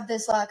 and you have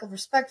this lack of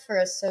respect for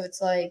us, so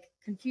it's like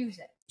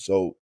confusing.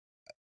 So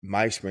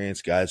my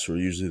experience, guys who are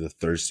usually the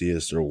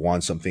thirstiest or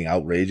want something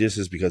outrageous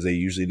is because they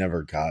usually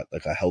never got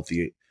like a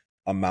healthy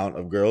amount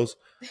of girls.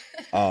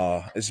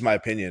 This is my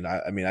opinion.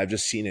 I mean, I've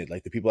just seen it.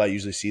 Like, the people I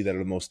usually see that are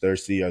the most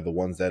thirsty are the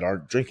ones that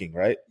aren't drinking,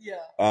 right?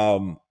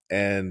 Yeah.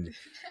 And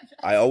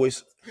I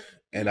always,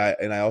 and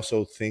I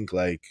also think,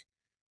 like,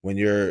 when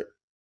you're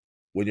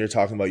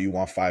talking about you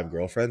want 5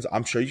 girlfriends,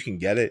 I'm sure you can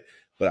get it,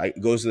 but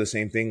it goes to the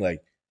same thing.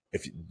 Like,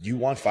 if you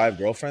want 5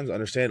 girlfriends,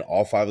 understand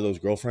all 5 of those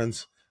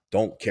girlfriends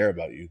don't care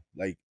about you.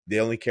 Like, they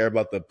only care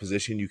about the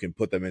position you can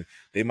put them in.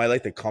 They might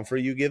like the comfort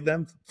you give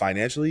them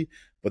financially,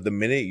 but the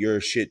minute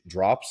your shit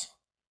drops,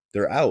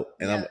 they're out.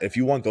 And if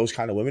you want those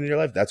kind of women in your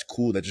life, that's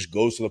cool. That just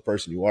goes to the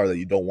person you are, that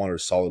you don't want a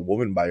solid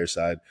woman by your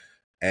side.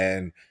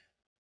 And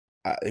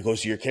it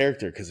goes to your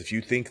character. Because if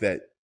you think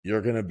that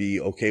you're going to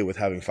be okay with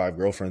having 5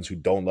 girlfriends who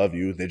don't love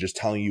you, they're just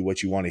telling you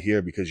what you want to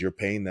hear because you're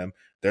paying them,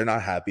 they're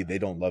not happy, they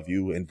don't love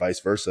you, and vice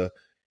versa,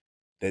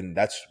 then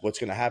that's what's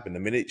going to happen. The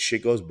minute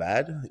shit goes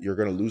bad, you're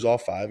going to lose all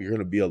 5. You're going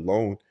to be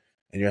alone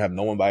and you're going to have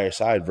no one by your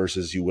side,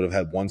 versus you would have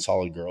had one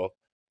solid girl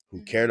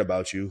who cared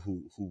about you,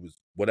 who was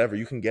whatever.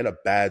 You can get a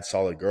bad,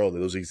 solid girl.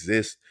 Those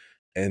exist.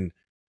 And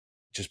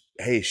just,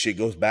 hey, shit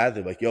goes bad.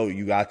 They're like, yo,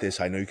 you got this.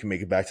 I know you can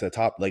make it back to the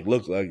top. Like,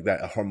 look, like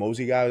that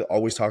Hormozi guy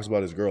always talks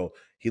about his girl.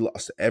 He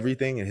lost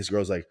everything. And his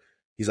girl's like,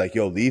 he's like,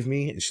 yo, leave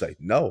me. And she's like,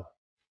 no.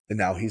 And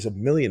now he's a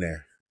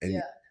millionaire.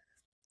 And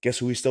guess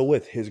who he's still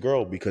with? His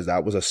girl, because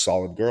that was a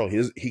solid girl.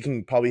 He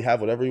can probably have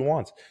whatever he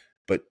wants,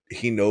 but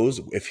he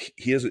knows if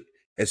he is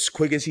as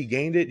quick as he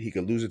gained it, he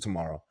could lose it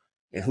tomorrow.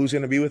 And who's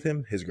going to be with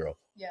him? His girl.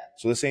 Yeah.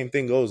 So the same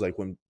thing goes, like,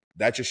 when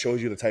that just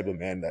shows you the type of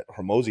man that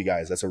Hormozi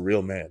guy is. That's a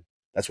real man.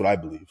 That's what I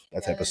believe.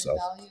 That type of stuff.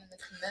 Value and the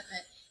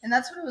commitment. And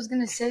that's what I was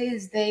going to say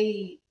is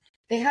they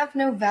they have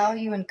no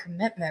value and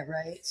commitment,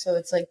 right? So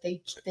it's like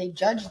they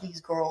judge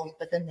these girls,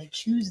 but then they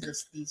choose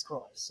these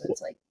girls. So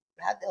it's like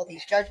you have all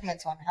these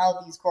judgments on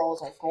how these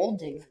girls are gold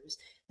diggers,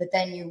 but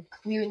then you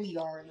clearly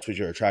are. That's what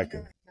you're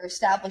attracting. You're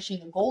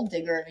establishing a gold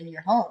digger in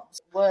your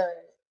homes. What?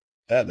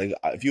 Yeah, like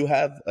if you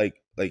have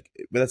but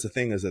that's the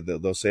thing is that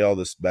they'll say all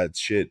this bad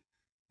shit,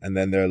 and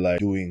then they're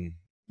like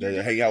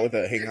they're hang out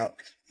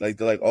like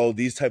they're like, oh,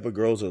 these type of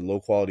girls are low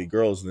quality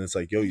girls, and it's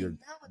like, yo,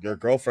 your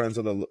girlfriends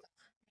are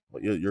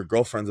your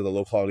girlfriends are the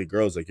low quality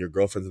girls, like your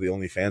girlfriends are the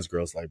OnlyFans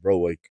girls, like bro,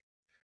 like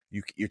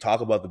you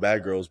talk about the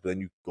bad girls, but then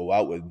you go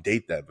out with and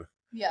date them,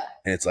 yeah,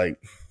 and it's like.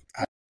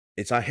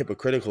 It's not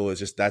hypocritical.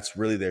 It's just that's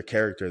really their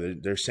character.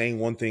 They're saying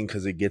one thing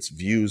because it gets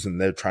views and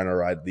they're trying to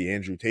ride the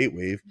Andrew Tate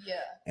wave. Yeah.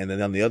 And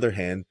then on the other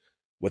hand,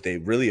 what they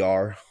really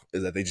are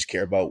is that they just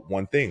care about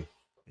one thing.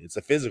 It's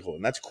a physical.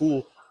 And that's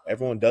cool.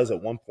 Everyone does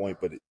at one point.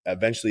 But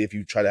eventually, if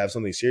you try to have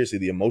something seriously,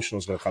 the emotional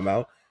is going to come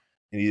out.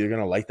 And you're either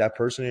going to like that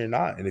person or you're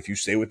not. And if you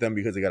stay with them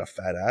because they got a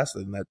fat ass,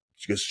 then that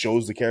just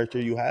shows the character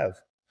you have.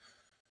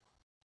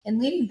 And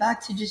leading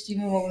back to just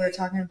even what we were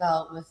talking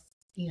about with,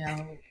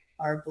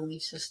 our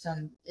belief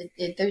system,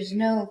 there's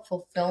no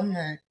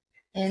fulfillment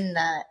in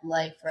that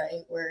life,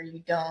 right? Where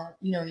you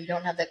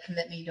don't have that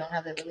commitment, you don't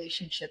have that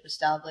relationship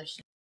established.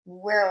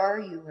 Where are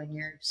you when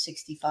you're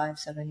 65,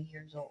 70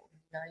 years old? You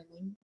know what I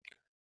mean?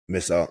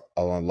 Miss out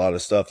on a lot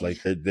of stuff. Like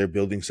they're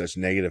building such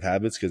negative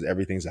habits because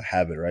everything's a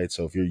habit, right?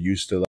 So if you're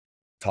used to like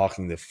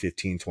talking to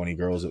 15, 20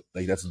 girls,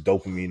 like that's a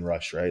dopamine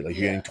rush, right? Like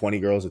you're getting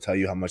 20 girls to tell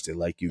you how much they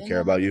like you,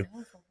 care about you.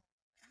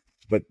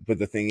 But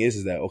the thing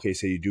is that, okay,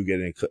 say you do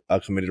get in a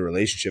committed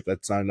relationship,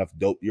 that's not enough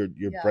dope. Your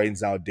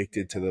brain's now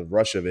addicted to the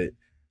rush of it.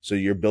 So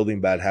you're building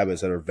bad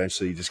habits that are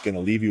eventually just going to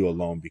leave you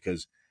alone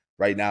because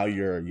right now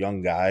you're a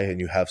young guy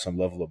and you have some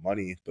level of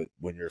money. But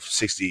when you're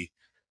 60,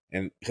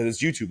 and because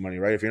it's YouTube money,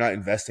 right? If you're not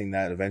investing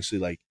that, eventually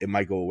like it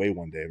might go away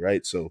one day,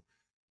 right? So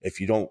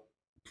if you don't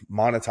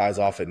monetize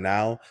off it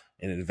now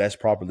and invest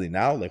properly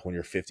now, like when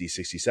you're 50,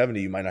 60,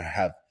 70, you might not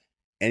have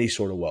any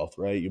sort of wealth,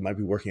 right? You might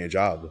be working a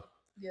job.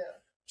 Yeah.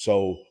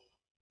 So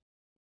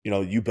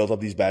you built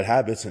up these bad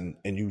habits and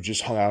you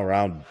just hung out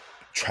around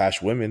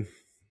trash women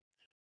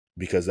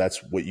because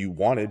that's what you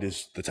wanted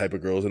is the type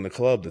of girls in the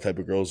club, the type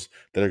of girls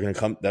that are going to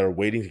come, that are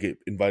waiting to get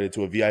invited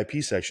to a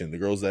VIP section, the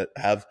girls that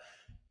have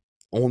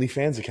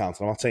OnlyFans accounts.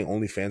 I'm not saying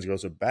OnlyFans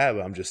girls are bad,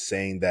 but I'm just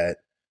saying that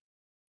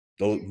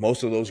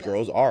most of those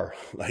girls are.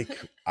 Like,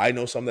 I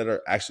know some that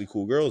are actually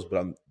cool girls,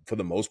 but for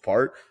the most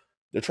part,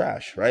 they're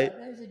trash, right?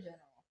 Yeah, there's a general.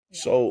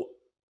 Yeah. So,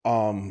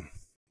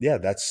 yeah,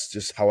 that's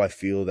just how I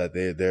feel that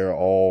they're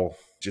all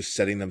just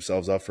setting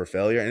themselves up for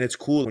failure. And it's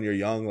cool when you're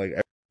young. Like,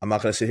 I'm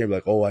not going to sit here and be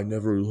like, oh, I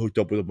never hooked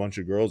up with a bunch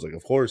of girls. Like,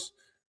 of course.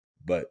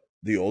 But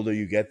the older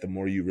you get, the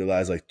more you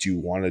realize, like, do you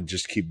want to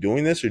just keep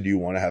doing this or do you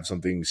want to have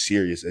something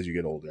serious as you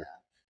get older?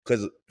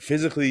 Because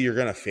physically, you're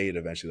going to fade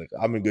eventually.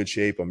 Like, I'm in good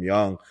shape. I'm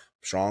young,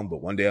 strong,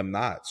 but one day I'm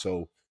not.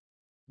 So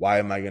why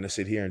am I going to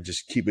sit here and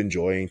just keep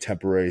enjoying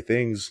temporary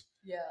things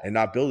and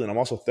not building? I'm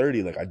also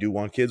 30. Like, I do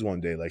want kids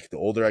one day. Like, the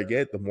older I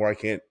get, the more I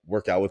can't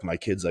work out with my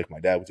kids like my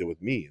dad did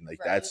with me. And, like,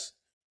 that's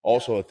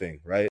also a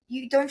thing, right?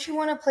 Don't you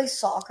want to play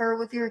soccer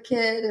with your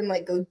kid and,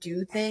 like, go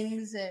do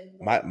things and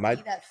be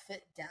that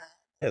fit dad?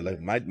 Yeah, like,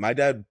 my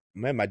dad,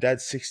 man, my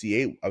dad's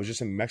 68. I was just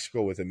in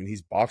Mexico with him, and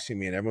he's boxing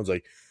me, and everyone's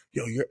like,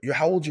 yo, you're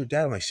how old's your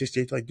dad? I'm like,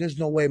 68. Like, there's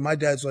no way. My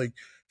dad's, like,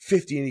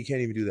 50, and he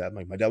can't even do that. I'm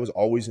like, my dad was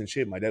always in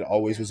shape. My dad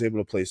always was able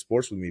to play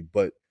sports with me,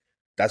 but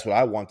that's what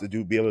I want to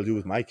do, be able to do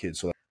with my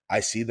kids. So, like,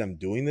 I see them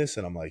doing this,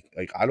 and I'm like,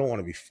 I don't want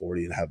to be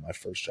 40 and have my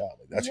first job.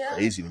 Like, that's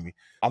crazy to me.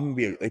 I'm going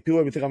to be, like, people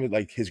ever think I'm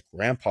like his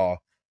grandpa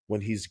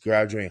when he's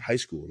graduating high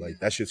school. Like,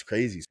 that shit's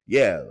crazy.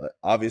 Yeah,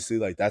 obviously,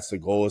 like, that's the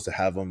goal, is to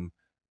have them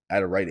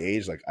at a right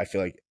age. Like, I feel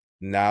like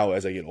now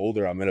as I get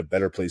older, I'm in a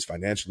better place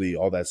financially,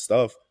 all that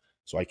stuff.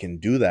 So I can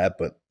do that,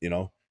 but,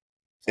 and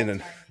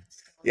then,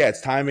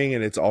 it's timing,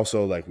 and it's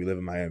also, like, we live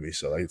in Miami,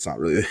 so, like, it's not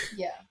really.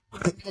 Yeah,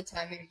 the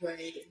timing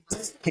right.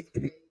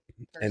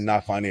 And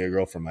not finding a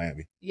girl from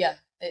Miami. Yeah.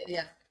 I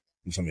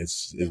mean,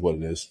 it's what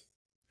it is.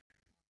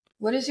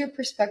 What is your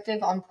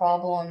perspective on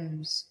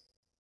problems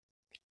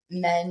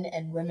men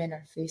and women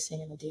are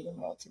facing in the dating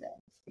world today?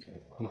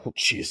 Oh,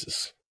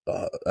 Jesus.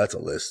 That's a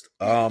list.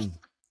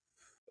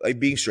 Like,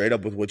 being straight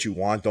up with what you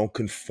want. Don't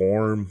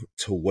conform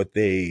to what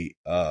they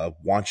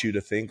want you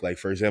to think. Like,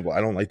 for example, I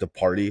don't like to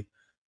party.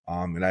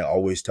 And I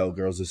always tell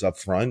girls this up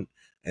front.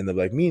 And they're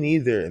like, me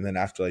neither. And then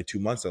after like 2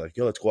 months, they're like,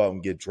 yo, let's go out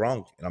and get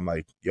drunk. And I'm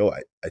like, yo,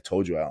 I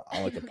told you I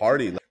don't like to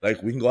party.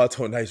 Like, we can go out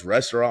to a nice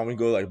restaurant. We can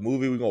go, like,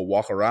 movie. We can go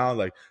walk around.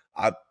 Like,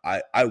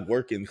 I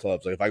work in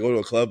clubs. Like, if I go to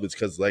a club, it's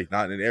because, like,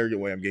 not in an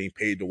arrogant way, I'm getting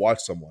paid to watch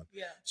someone.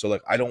 Yeah. So,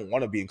 like, I don't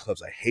want to be in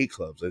clubs. I hate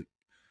clubs. Like,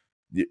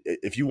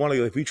 if you want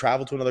to, if we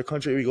travel to another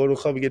country, we go to a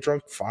club and get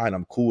drunk, fine,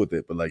 I'm cool with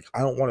it. But, like, I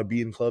don't want to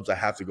be in clubs I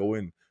have to go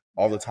in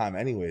all the time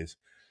anyways.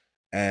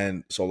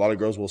 And so a lot of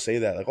girls will say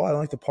that, like, oh, I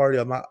don't like to party.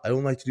 I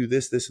don't like to do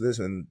this, this, and this.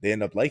 And they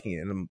end up liking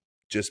it. And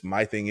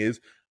my thing is,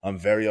 I'm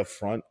very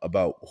upfront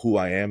about who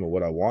I am and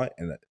what I want.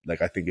 And,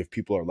 like, I think if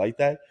people are like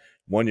that,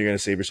 one, you're going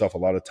to save yourself a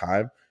lot of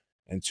time.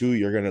 And two,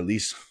 you're going to at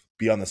least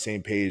be on the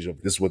same page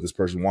of this is what this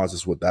person wants,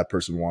 this is what that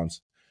person wants,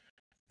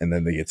 and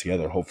then they get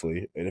together,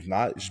 hopefully. And if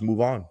not, just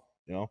move on.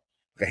 You know,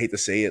 like, I hate to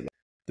say it, like,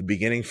 the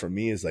beginning for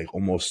me is like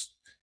almost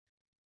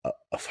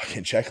a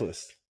fucking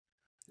checklist,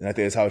 and I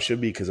think that's how it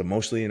should be, because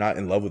emotionally you're not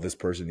in love with this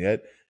person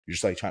yet. You're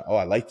just like trying. Oh,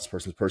 I like this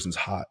person. This person's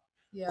hot.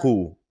 Yeah.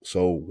 Cool.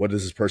 So what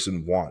does this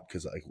person want?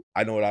 Because like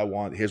I know what I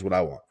want. Here's what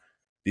I want.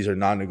 These are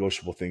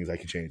non-negotiable things I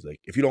can change.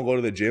 Like if you don't go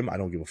to the gym, I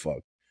don't give a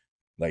fuck.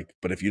 Like,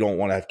 but if you don't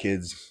want to have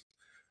kids,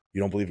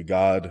 you don't believe in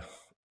God,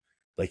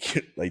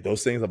 like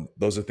those things,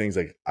 those are things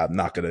like I'm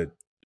not gonna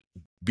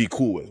be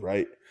cool with,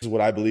 right? This is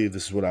what I believe.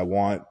 This is what I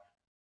want.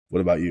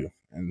 What about you?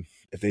 And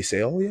if they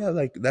say, oh yeah,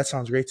 like that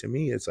sounds great to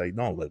me, it's like,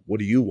 no, like what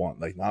do you want?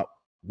 Like not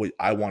what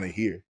I want to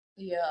hear.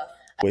 Yeah.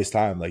 Waste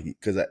time, like,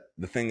 because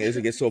the thing is,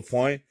 it gets to a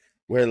point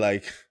where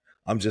like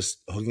I'm just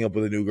hooking up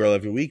with a new girl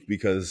every week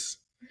because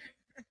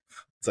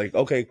it's like,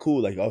 okay,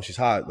 cool, like, oh, she's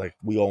hot, like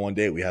we go on one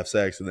date, we have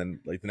sex, and then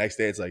like the next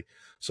day it's like,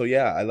 so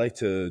yeah, I like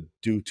to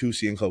do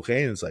 2C and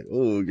cocaine. It's like,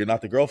 oh, you're not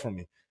the girl for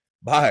me,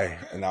 bye.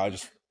 And now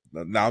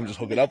I'm just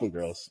hooking up with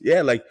girls.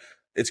 Yeah, like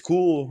it's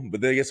cool,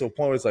 but then it gets to a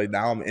point where it's like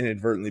now I'm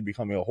inadvertently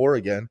becoming a whore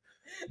again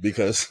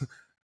because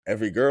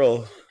every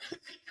girl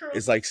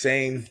is like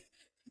saying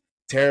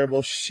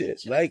terrible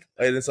shit. Like,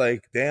 and it's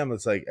like, damn,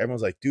 it's like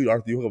everyone's like, dude,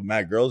 aren't you hooking up with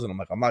mad girls? And I'm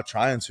like, I'm not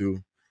trying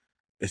to.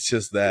 It's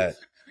just that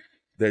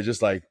they're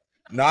just like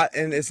not,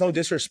 and it's no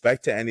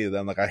disrespect to any of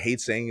them. Like I hate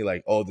saying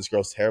like, oh, this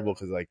girl's terrible,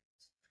 because like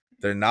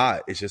they're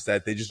not. It's just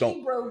that they just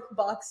don't. Broke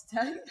box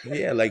 10.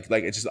 Yeah, like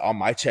it's just on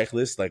my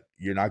checklist. Like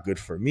you're not good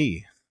for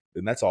me,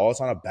 and that's all.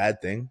 It's not a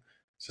bad thing.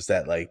 It's just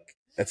that like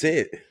that's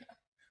it.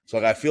 So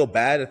like I feel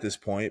bad at this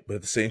point, but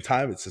at the same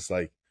time, it's just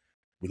like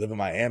we live in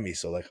Miami,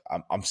 so like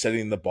I'm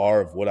setting the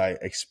bar of what I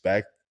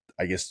expect,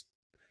 I guess,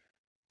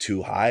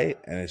 too high,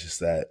 and it's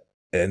just that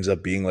it ends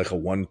up being like a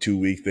 1-2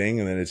 week thing,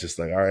 and then it's just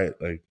like, all right,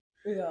 like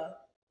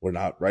we're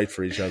not right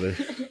for each other.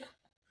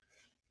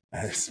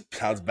 And it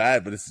sounds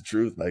bad, but it's the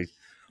truth. Like,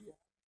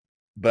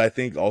 but I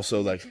think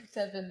also like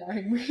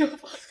 7-9 real.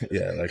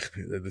 Yeah, like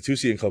the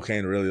 2C and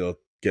cocaine really will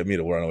get me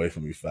to run away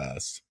from you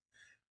fast.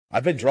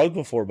 I've been drugged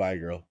before by a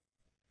girl.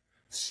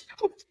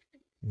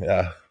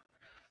 Yeah.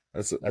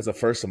 That's a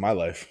first in my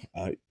life.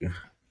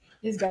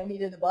 This guy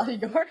needed a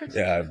bodyguard.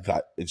 Yeah,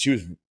 and she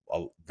was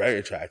very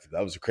attractive.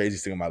 That was the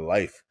craziest thing in my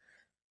life.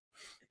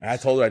 And I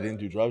told her I didn't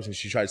do drugs, and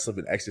she tried to slip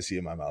an ecstasy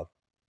in my mouth.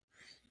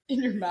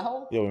 In your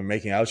mouth? Yeah, when we were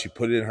making out, she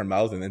put it in her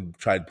mouth and then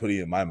tried putting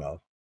it in my mouth.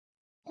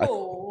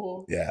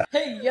 Oh. Yeah.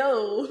 Hey,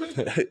 yo.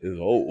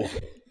 Oh.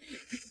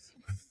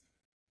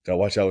 Gotta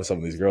watch out with some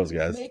of these girls,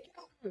 guys.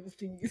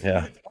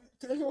 Yeah.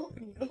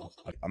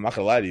 I'm not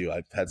gonna lie to you.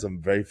 I've had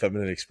some very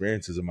feminine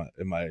experiences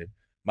in my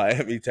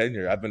Miami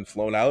tenure. I've been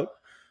flown out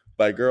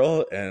by a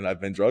girl, and I've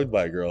been drugged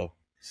by a girl.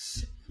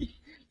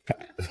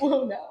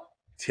 Flown out?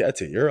 Yeah,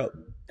 to Europe.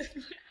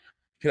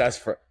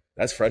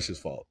 That's Fresh's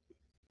fault.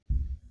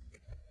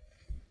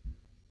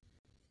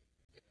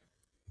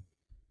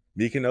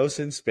 Mykonos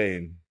in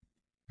Spain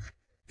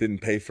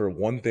didn't pay for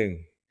one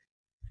thing.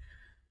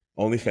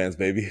 OnlyFans,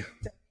 baby.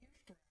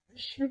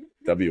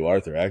 W.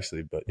 Arthur,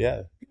 actually, but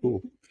yeah,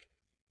 cool.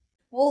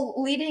 Well,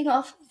 leading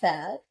off of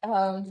that,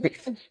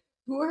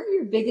 who are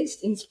your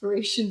biggest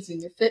inspirations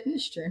in your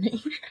fitness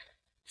journey?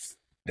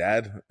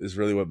 Dad is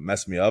really what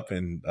messed me up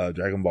in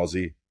Dragon Ball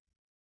Z.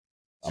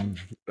 I'm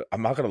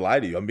not gonna lie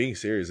to you. I'm being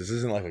serious. This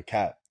isn't like a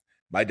cat.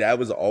 My dad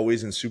was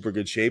always in super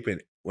good shape,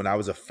 and when I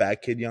was a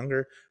fat kid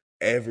younger,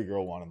 every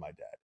girl wanted my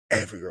dad.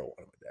 Every girl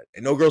wanted my dad,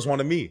 and no girls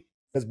wanted me.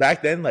 Because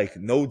back then, like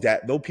no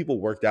people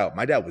worked out.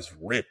 My dad was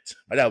ripped.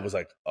 My dad was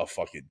like a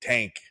fucking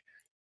tank.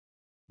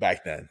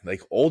 Back then,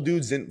 like old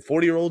dudes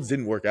 40-year-olds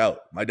didn't work out.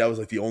 My dad was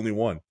like the only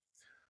one,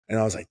 and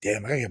I was like,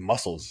 damn, I gotta get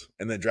muscles.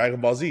 And then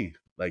Dragon Ball Z,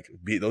 like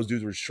those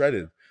dudes were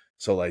shredded.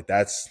 So like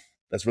that's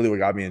really what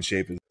got me in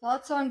shape.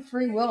 Thoughts on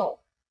free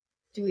will?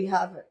 Do we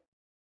have it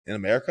In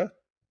America?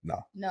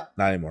 No, not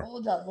anymore.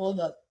 Hold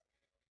up.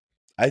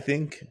 I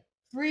think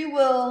Free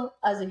will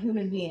as a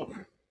human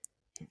being.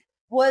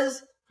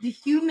 Was the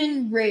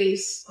human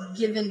race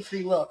given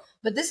free will?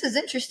 But this is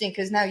interesting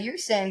because now you're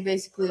saying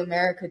basically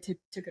America took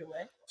it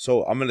away.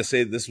 so. I'm gonna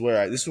say this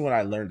is when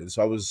I learned it.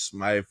 So I was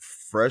my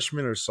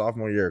freshman or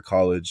sophomore year of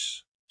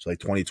college. So like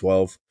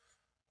 2012.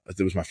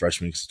 It was my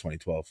freshman because it's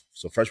 2012.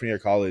 So freshman year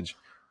of college,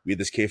 we had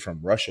this kid from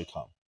Russia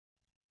come.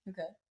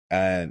 Okay.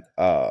 And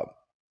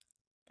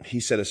he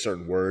said a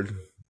certain word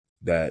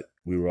that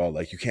we were all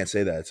like, you can't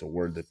say that. It's a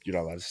word that you're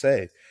not allowed to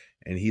say.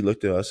 And he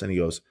looked at us and he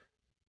goes,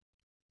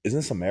 isn't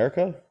this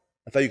America?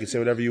 I thought you could say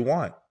whatever you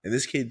want. And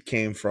this kid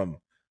came from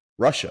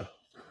Russia.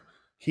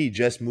 He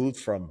just moved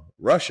from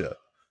Russia.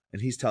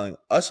 And he's telling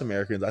us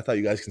Americans, I thought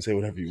you guys can say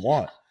whatever you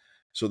want.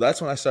 So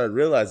that's when I started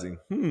realizing,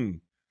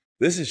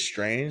 this is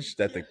strange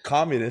that the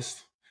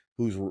communist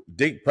whose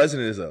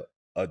president is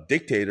a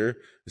dictator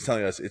is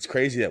telling us it's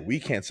crazy that we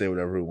can't say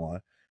whatever we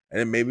want.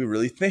 And it made me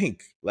really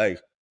think,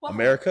 like,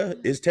 America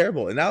is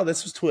terrible. And now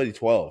this was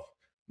 2012.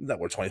 That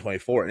we're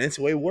 2024, and it's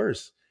way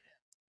worse.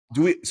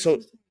 So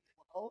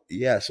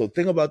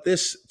think about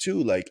this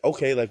too. Like,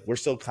 okay, like we're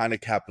still kind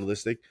of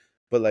capitalistic,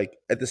 But like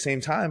at the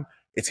same time,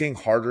 it's getting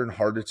harder and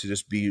harder to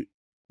just be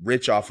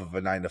rich off of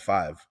a 9 to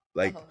 5.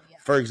 Like,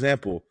 for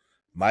example,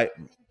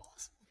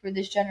 for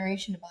this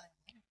generation to buy.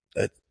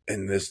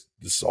 And this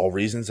is all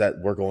reasons that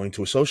we're going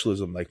to a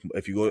socialism. Like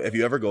if you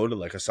ever go to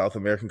like a South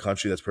American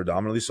country that's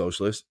predominantly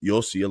socialist,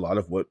 you'll see a lot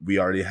of what we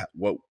already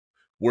what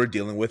we're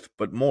dealing with,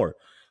 but more.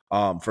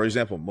 For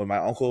example, when my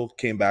uncle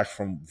came back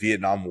from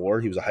Vietnam War,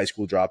 he was a high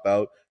school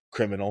dropout,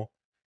 criminal.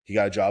 He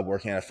got a job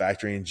working at a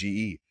factory in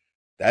GE.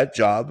 That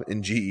job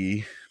in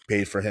GE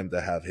paid for him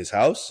to have his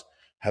house,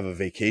 have a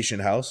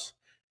vacation house,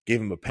 gave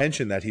him a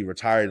pension that he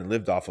retired and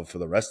lived off of for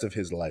the rest of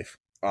his life.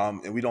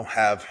 And we don't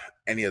have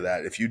any of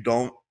that. If you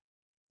don't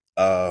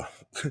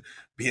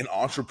be an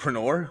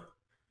entrepreneur,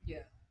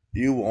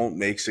 you won't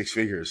make 6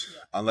 figures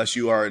unless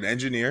you are an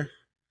engineer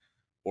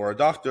or a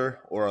doctor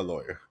or a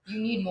lawyer. You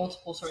need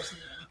multiple sources of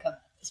income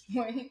at this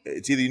point.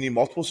 It's either you need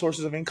multiple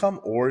sources of income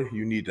or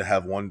you need to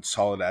have one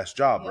solid ass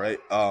job, right?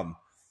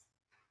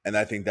 And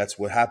I think that's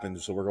what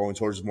happened. So we're going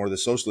towards more of the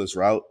socialist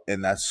route,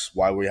 and that's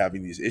why we're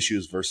having these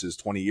issues versus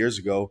 20 years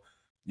ago.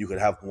 You could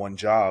have one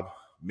job,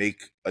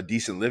 make a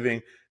decent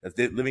living.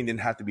 That living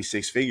didn't have to be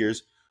 6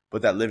 figures,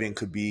 but that living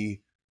could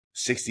be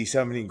 60,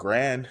 70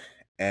 grand,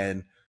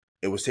 and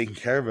it was taking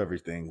care of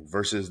everything.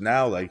 Versus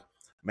now, like,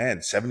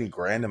 man, 70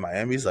 grand in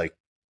Miami is like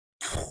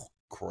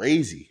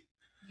crazy.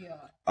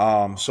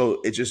 So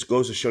it just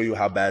goes to show you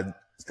how bad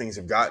things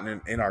have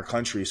gotten in our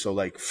country. So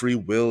like free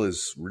will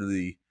is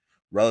really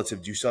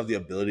relative. Do you still have the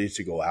ability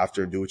to go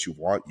after and do what you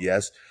want?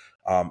 Yes.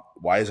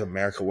 Why is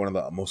America one of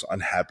the most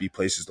unhappy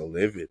places to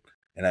live in?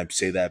 And I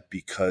say that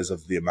because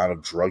of the amount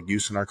of drug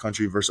use in our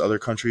country versus other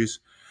countries.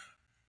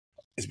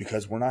 Is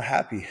because we're not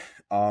happy.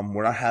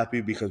 We're not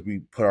happy because we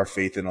put our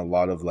faith in a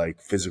lot of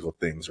like physical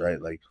things, right?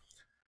 Like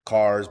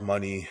cars,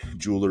 money,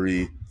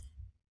 jewelry.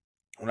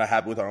 We're not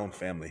happy with our own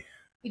family.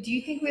 But do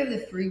you think we have the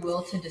free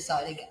will to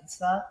decide against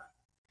that?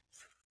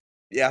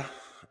 Yeah.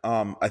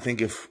 I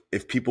think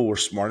if people were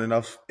smart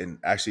enough, and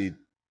actually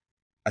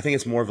I think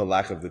it's more of a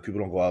lack of that people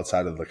don't go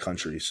outside of the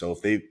country. So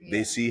if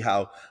they see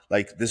how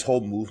like this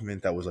whole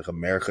movement that was like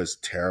America's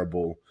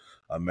terrible,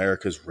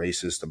 America's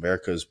racist,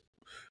 America's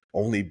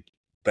only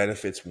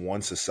benefits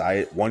one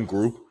society, one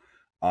group,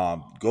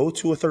 go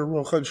to a third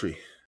world country.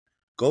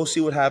 Go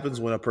see what happens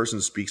when a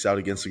person speaks out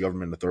against the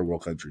government in a third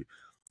world country.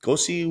 Go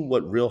see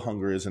what real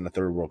hunger is in a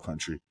third world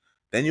country.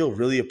 Then you'll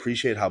really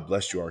appreciate how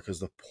blessed you are, because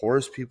the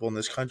poorest people in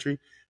this country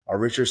are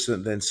richer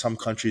than some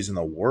countries in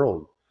the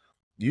world.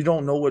 You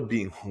don't know what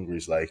being hungry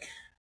is like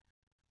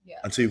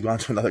until you've gone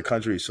to another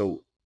country.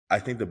 So I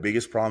think the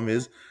biggest problem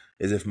is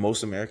if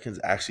most Americans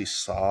actually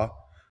saw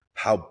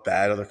how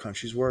bad other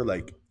countries were,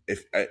 like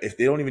if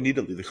they don't even need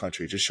to leave the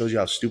country, it just shows you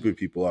how stupid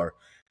people are.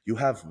 You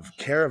have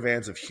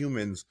caravans of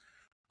humans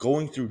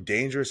going through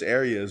dangerous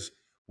areas,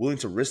 willing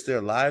to risk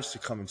their lives to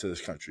come into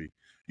this country.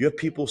 You have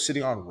people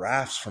sitting on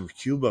rafts from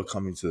Cuba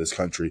coming to this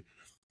country.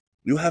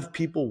 You have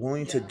people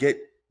willing to get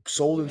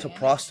sold into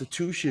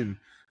prostitution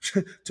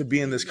to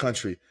be in this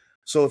country.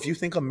 So if you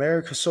think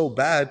America's so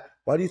bad,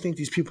 why do you think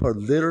these people are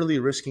literally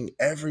risking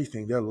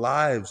everything, their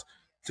lives,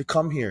 to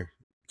come here?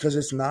 Because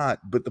it's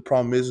not. But the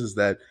problem is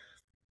that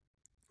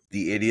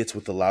the idiots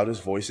with the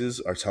loudest voices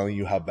are telling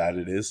you how bad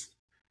it is,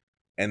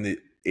 and the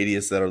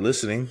idiots that are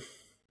listening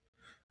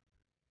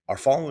are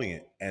following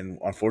it. And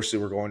unfortunately,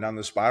 we're going down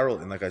the spiral.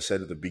 And like I said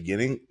at the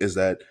beginning, is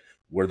that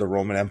we're the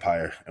Roman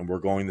Empire, and we're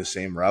going the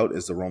same route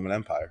as the Roman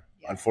Empire,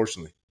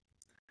 unfortunately.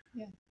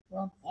 Yeah,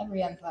 well,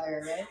 every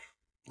empire, right?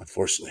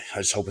 Unfortunately. I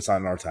just hope it's not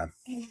in our time.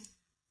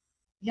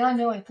 Yeah,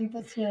 no, I think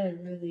that's a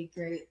really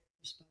great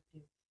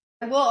perspective.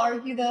 I will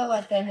argue, though,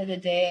 at the end of the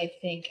day, I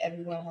think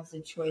everyone has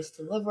the choice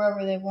to live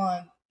wherever they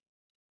want.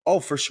 Oh,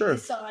 for sure.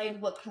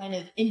 Decide what kind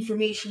of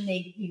information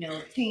they,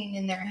 obtain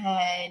in their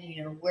head,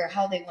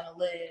 how they want to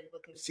live.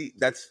 See,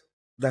 that's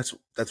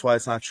why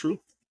it's not true.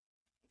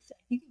 I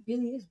think it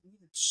really is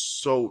weird.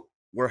 So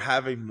we're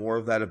having more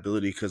of that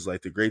ability because,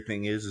 like, the great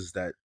thing is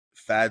that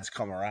fads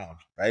come around,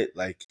 right?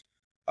 Like,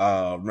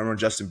 remember when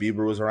Justin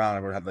Bieber was around?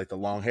 Everyone had like the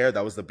long hair.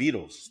 That was the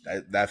Beatles.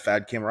 That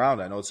fad came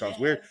around. I know it sounds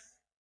weird.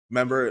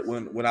 Remember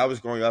when I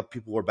was growing up,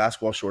 people wore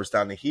basketball shorts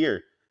down to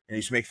here, and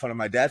used to make fun of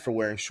my dad for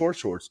wearing short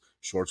shorts.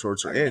 Short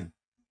shorts are in.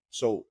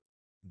 So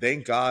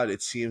thank God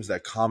it seems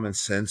that common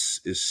sense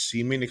is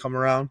seeming to come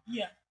around.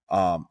 Yeah.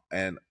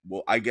 And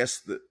well, I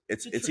guess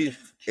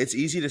it's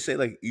easy to say,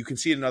 like, you can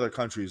see it in other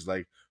countries,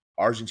 like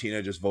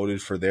Argentina just voted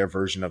for their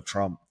version of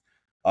Trump.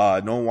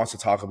 No one wants to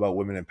talk about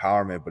women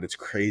empowerment, but it's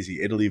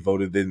crazy. Italy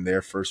voted in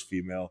their first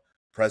female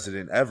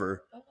president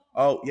ever.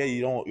 Oh yeah,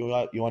 you want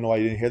to know why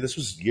you didn't hear? This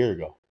was a year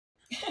ago.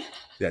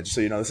 Yeah, just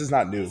so you know, this is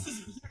not new.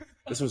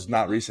 This was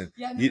not recent.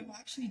 Yeah, no,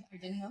 actually, I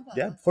didn't know that.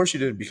 Yeah, of course you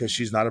didn't, because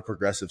she's not a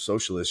progressive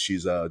socialist.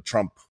 She's a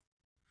Trump.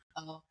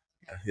 Oh,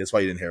 okay. That's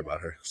why you didn't hear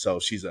about her. So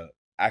she's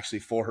actually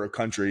for her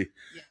country,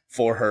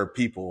 for her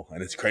people,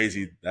 and it's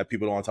crazy that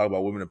people don't want to talk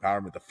about women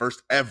empowerment. The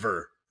first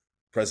ever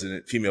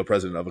female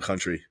president of a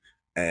country.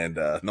 And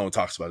no one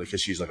talks about it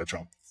because she's like a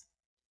Trump.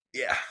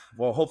 Yeah.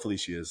 Well, hopefully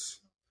she is.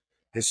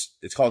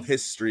 It's called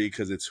history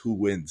because it's who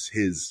wins.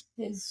 His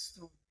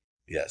story.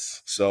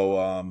 Yes.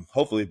 So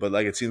hopefully, but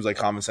like it seems like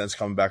common sense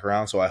coming back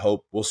around. So I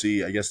hope we'll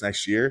see, I guess,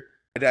 next year.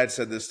 My dad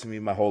said this to me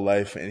my whole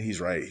life, and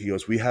he's right. He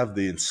goes, we have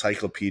the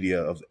encyclopedia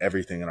of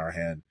everything in our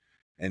hand,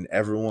 and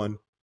everyone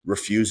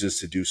refuses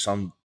to do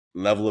some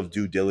level of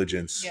due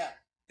diligence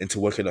into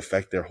what could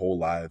affect their whole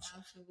lives.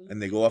 Absolutely.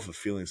 And they go off of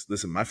feelings.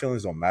 Listen, my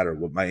feelings don't matter.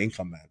 What my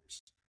income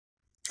matters.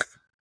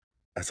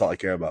 That's all I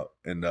care about.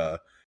 And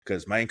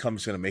because my income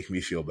is going to make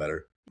me feel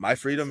better. My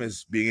freedom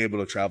is being able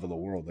to travel the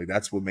world. Like,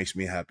 that's what makes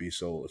me happy.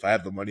 So if I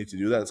have the money to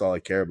do that, that's all I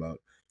care about.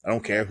 I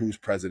don't care who's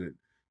president.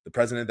 The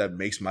president that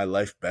makes my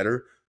life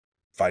better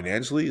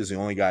financially is the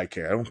only guy I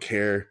care. I don't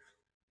care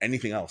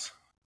anything else.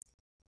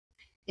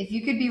 If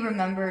you could be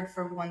remembered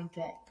for one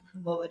thing,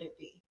 what would it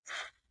be?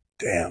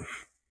 Damn.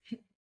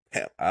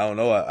 I don't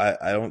know.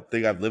 I don't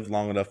think I've lived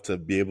long enough to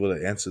be able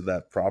to answer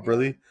that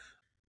properly.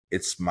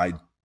 It's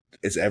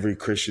every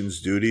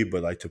Christian's duty,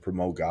 but like to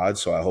promote God.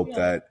 So I hope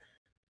that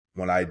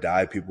when I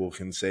die, people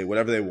can say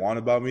whatever they want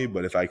about me.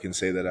 But if I can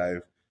say that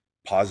I've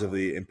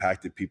positively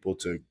impacted people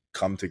to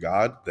come to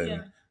God,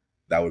 then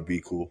that would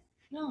be cool.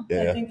 No,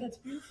 I think that's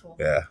beautiful.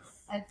 Yeah.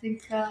 I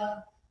think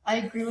I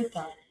agree with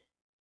that.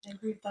 I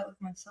agree with that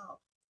with myself.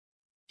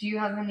 Do you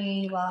have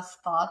any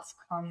last thoughts,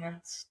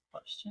 comments,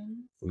 questions?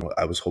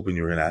 I was hoping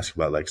you were going to ask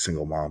about like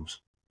single moms.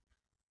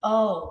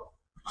 Oh.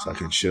 So I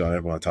can shit on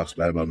everyone that talks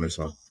bad about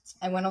myself.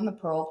 I went on the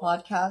Pearl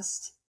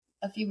podcast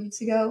a few weeks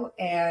ago,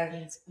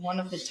 and one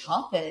of the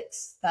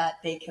topics that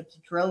they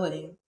kept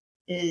drilling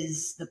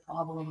is the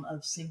problem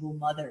of single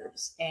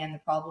mothers and the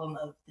problem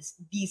of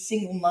these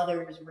single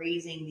mothers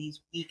raising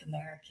these weak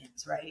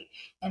Americans, right?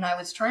 And I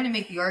was trying to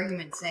make the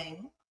argument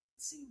saying,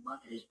 single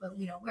mothers, but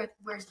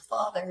where's the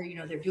father?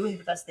 They're doing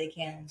the best they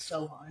can, and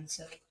so on.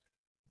 So,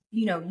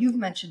 you've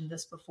mentioned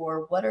this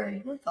before. What are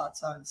your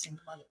thoughts on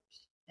single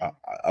mothers?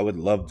 I would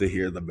love to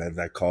hear the men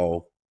that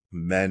call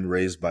men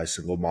raised by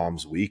single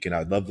moms weak, and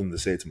I'd love them to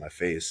say it to my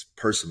face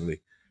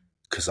personally,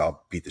 because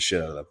I'll beat the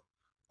shit out of them.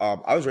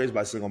 I was raised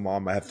by a single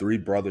mom. I have 3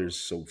 brothers,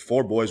 so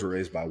 4 boys were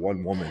raised by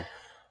 1 woman.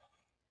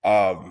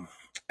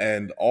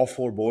 And all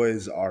 4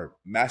 boys are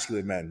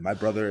masculine men. My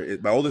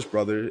oldest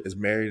brother is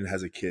married and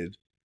has a kid,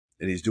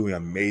 and he's doing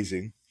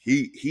amazing.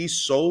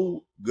 He's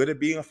so good at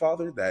being a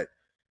father that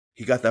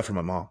he got that from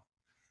my mom,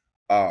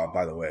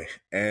 by the way.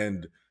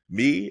 And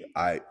me,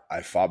 I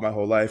fought my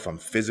whole life. I'm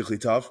physically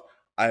tough.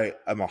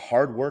 I'm a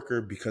hard worker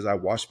because I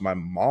watched my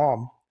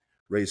mom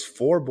raise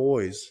 4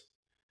 boys,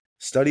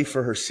 study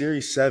for her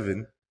Series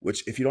 7,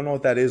 which if you don't know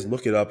what that is,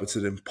 look it up. It's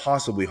an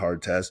impossibly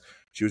hard test.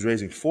 She was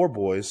raising 4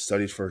 boys,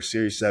 studied for her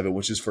Series 7,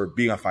 which is for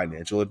being a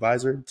financial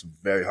advisor. It's a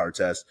very hard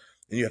test.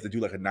 And you have to do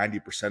like a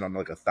 90% on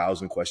like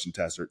 1,000 question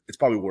test, or it's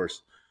probably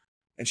worse.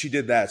 And she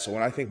did that. So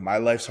when I think my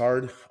life's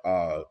hard,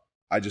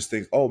 I just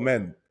think, oh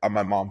man, I'm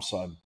my mom's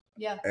son.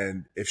 Yeah.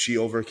 And if she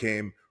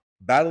overcame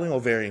battling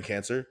ovarian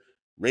cancer,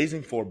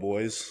 raising 4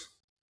 boys,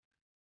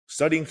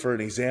 studying for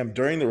an exam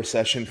during the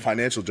recession,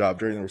 financial job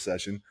during the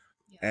recession,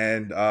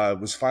 and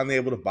was finally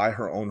able to buy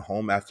her own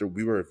home after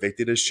we were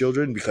evicted as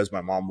children because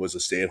my mom was a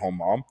stay-at-home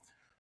mom.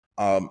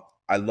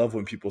 I love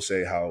when people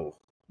say how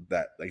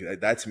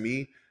that to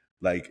me,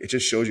 like, it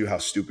just shows you how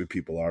stupid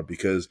people are,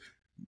 because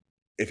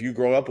if you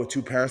grow up with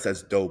 2 parents,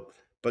 that's dope.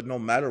 But no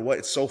matter what,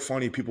 it's so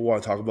funny. People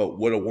want to talk about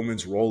what a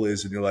woman's role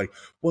is. And you're like,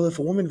 well, if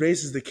a woman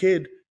raises the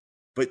kid,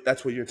 but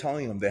that's what you're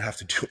telling them they have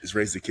to do is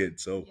raise the kid.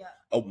 So,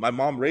 my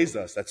mom raised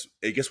us.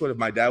 Guess what? If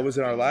my dad was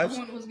in our lives,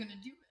 no one was going to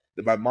do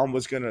it. My mom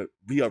was going to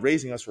be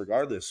raising us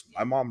regardless.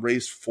 My mom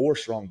raised 4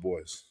 strong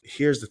boys.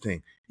 Here's the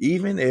thing.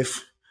 Even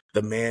if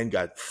the man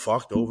got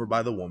fucked over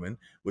by the woman,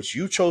 which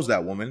you chose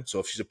that woman. So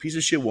if she's a piece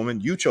of shit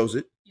woman, you chose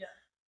it. Yeah.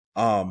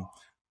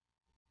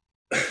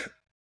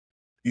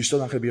 You're still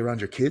not going to be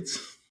around your kids.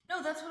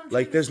 No, that's what I'm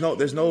like.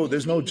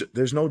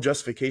 There's no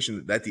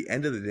justification. At the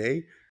end of the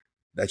day,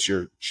 that's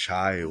your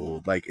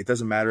child. Like, it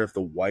doesn't matter if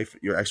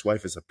your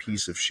ex-wife is a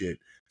piece of shit,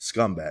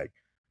 scumbag.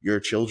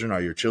 Your children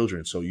are your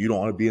children, so you don't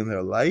want to be in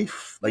their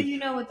life. Like, but you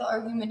know what the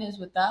argument is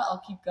with that?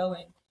 I'll keep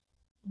going.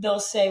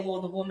 They'll say,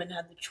 well, the woman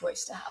had the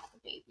choice to have the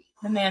baby.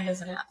 The man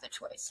doesn't have the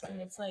choice.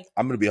 And it's like,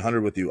 I'm going to be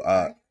 100 with you.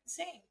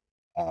 Same.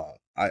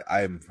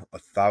 I'm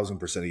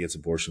 1,000% against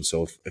abortion.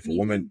 So if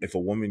a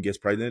woman gets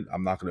pregnant,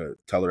 I'm not going to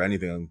tell her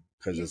anything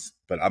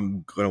but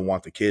I'm going to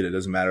want the kid. It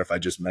doesn't matter if I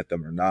just met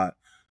them or not,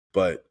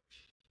 but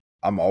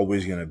I'm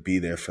always going to be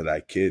there for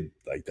that kid.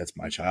 Like, that's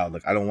my child.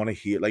 Like, I don't want to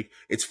hear, like,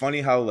 it's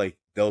funny how, like,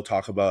 they'll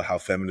talk about how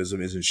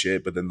feminism isn't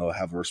shit, but then they'll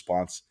have a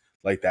response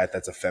like that.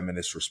 That's a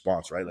feminist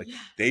response, right? Like,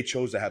 they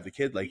chose to have the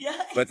kid. Like,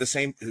 but at the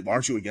same,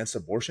 aren't you against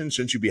abortion?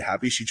 Shouldn't you be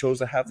happy she chose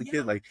to have the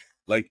kid?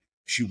 Like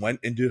she went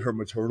and did her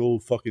maternal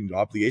fucking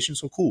obligation.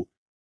 So cool.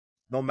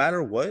 No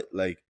matter what,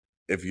 like,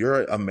 if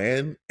you're a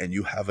man and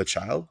you have a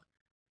child,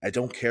 I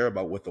don't care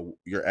about what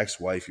your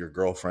ex-wife, your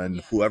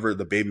girlfriend, whoever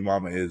the baby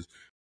mama is.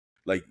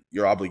 Like,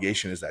 your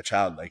obligation is that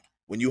child. Like,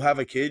 when you have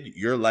a kid,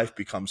 your life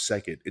becomes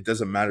second. It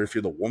doesn't matter if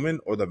you're the woman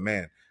or the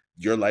man.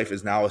 Your life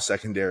is now a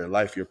secondary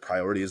life. Your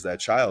priority is that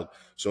child.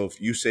 So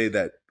if you say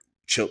that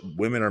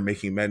women are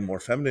making men more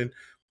feminine,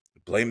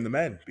 blame the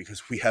men,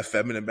 because we have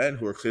feminine men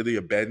who are clearly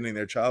abandoning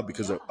their child,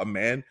 because a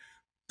man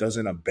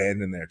doesn't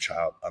abandon their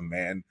child. A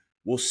man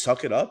will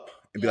suck it up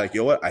and be like,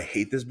 you know what? I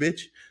hate this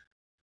bitch,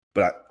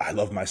 but I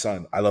love my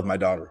son. I love my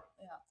daughter.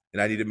 Yeah.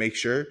 And I need to make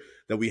sure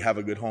that we have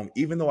a good home.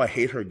 Even though I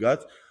hate her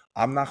guts,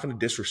 I'm not going to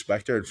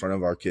disrespect her in front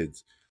of our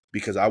kids,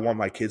 because I want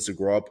my kids to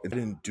grow up and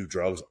didn't do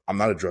drugs. I'm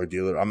not a drug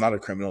dealer. I'm not a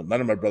criminal.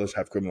 None of my brothers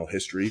have criminal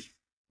history.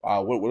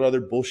 What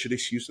other bullshit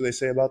excuse do they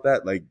say about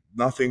that? Like,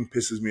 nothing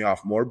pisses me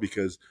off more,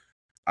 because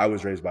I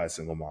was raised by a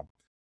single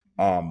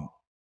mom.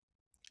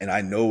 And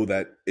I know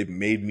that it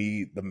made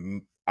me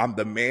I'm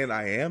the man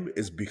I am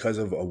is because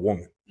of a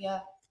woman. Yeah.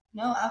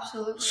 No,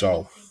 absolutely.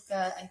 So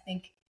I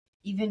think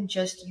even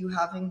just you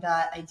having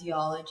that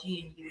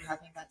ideology and you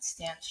having that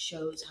stance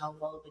shows how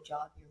well of a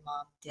job your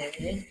mom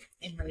did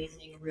in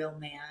raising a real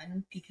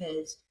man,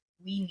 because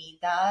we need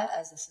that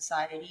as a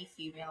society.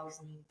 Females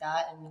need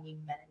that, and we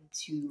need men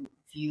to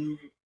view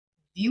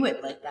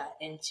it like that,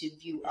 and to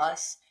view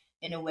us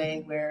in a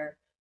way where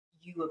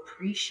you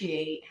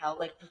appreciate how,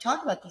 like, we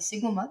talk about these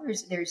single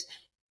mothers. There's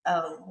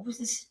what was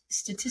this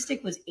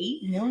statistic? Was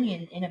 8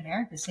 million in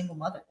America single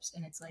mothers,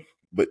 and it's like,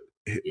 but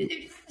they're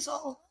doing this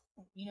all.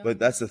 You know? But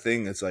that's the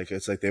thing. It's like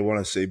they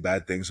want to say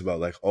bad things about,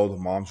 like, oh, the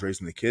mom's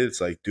raising the kid. It's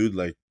like, dude,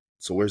 like,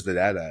 so where's the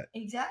dad at?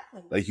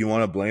 Exactly. Like, you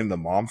want to blame the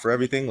mom for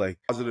everything? Like,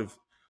 positive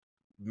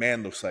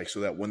man looks like,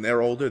 so that when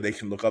they're older, they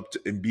can look up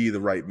to and be the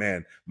right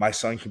man. My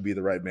son can be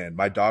the right man.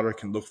 My daughter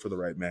can look for the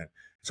right man.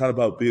 It's not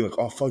about being like,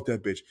 oh, fuck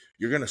that bitch.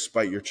 You're going to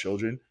spite your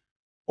children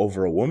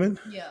over a woman?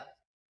 Yeah.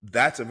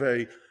 That's a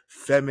very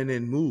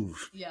feminine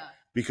move. Yeah.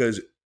 Because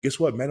guess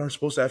what? Men aren't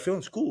supposed to have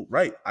feelings. Cool.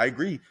 Right. I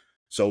agree.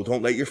 So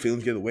don't let your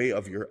feelings get in the way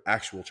of your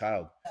actual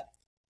child.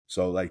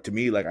 So, like, to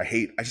me, like,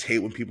 I just hate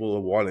when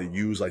people want to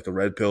use, like, the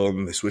red pill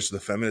and they switch to the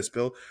feminist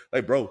pill.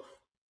 Like, bro,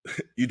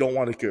 you don't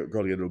want a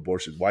girl to get an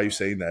abortion. Why are you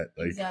saying that?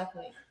 Like,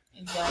 exactly.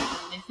 And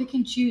if it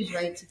can choose,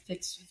 right,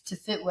 to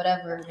fit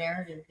whatever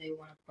narrative they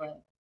want to play.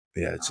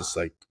 Yeah, it's just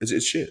like,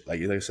 it's shit. Like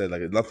I said,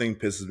 like, nothing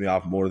pisses me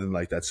off more than,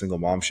 like, that single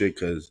mom shit,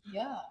 because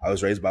I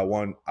was raised by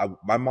one.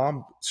 My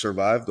mom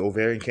survived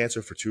ovarian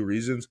cancer for 2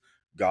 reasons: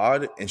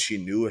 God, and she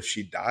knew if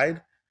she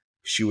died,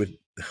 she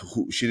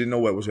didn't know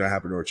what was going to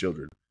happen to her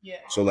children. Yeah.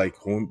 So,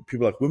 like, when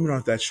people are like, women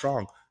aren't that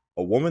strong,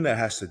 a woman that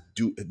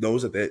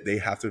knows that they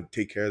have to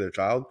take care of their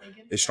child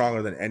is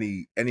stronger than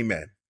any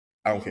man.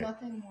 I don't care.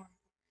 Nothing more.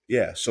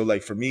 Yeah. So,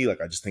 like, for me,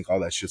 like, I just think all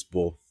that shit's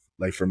bull.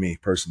 Like, for me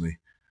personally,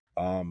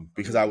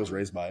 because I was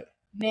raised by it.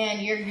 Man,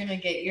 you're gonna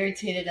get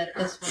irritated at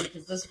this one,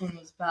 because this one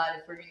was bad.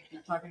 If we're gonna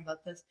keep talking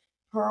about this,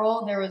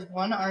 Pearl, there was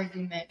one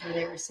argument where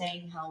they were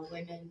saying how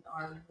women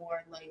are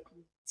more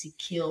likely to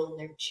kill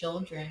their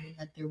children, and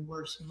that they're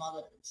worse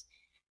mothers.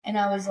 And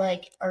I was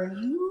like, are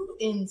you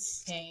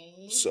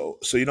insane? So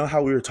you know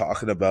how we were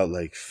talking about,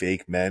 like,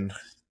 fake men?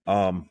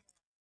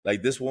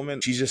 Like, this woman,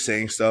 she's just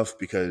saying stuff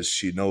because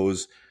she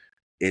knows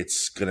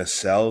it's gonna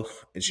sell,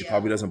 and she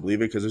probably doesn't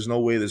believe it, because there's no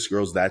way this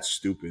girl's that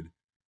stupid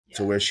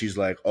to where she's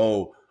like,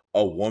 oh,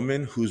 a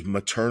woman whose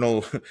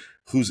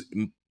whose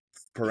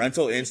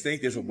parental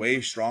instinct is way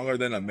stronger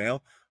than a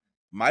male.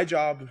 My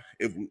job,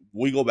 if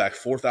we go back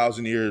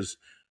 4,000 years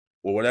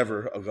or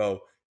whatever ago,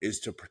 is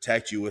to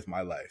protect you with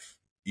my life.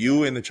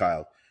 You and the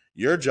child.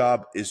 Your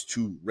job is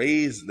to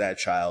raise that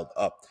child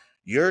up.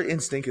 Your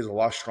instinct is a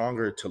lot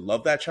stronger to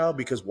love that child,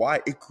 because why?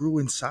 It grew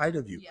inside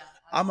of you. Yeah,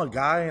 I'm a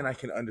guy, and I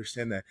can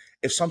understand that.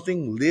 If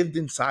something lived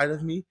inside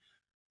of me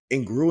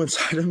and grew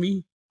inside of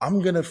me, I'm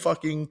going to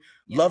fucking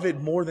love it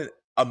more than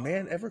a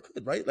man ever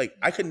could, right? Like,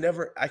 I can't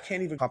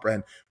even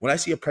comprehend. When I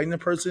see a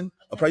pregnant person,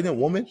 a pregnant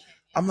woman,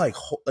 I'm like,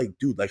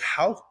 dude, like,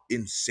 how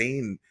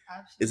insane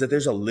is that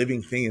there's a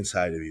living thing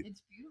inside of you?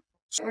 It's beautiful.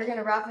 So we're going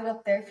to wrap it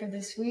up there for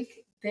this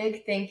week.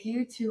 Big thank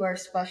you to our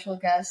special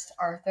guest,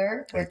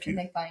 Arthur. Where can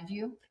they find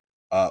you?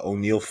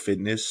 O'Neill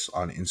Fitness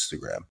on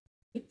Instagram.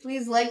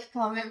 Please like,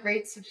 comment,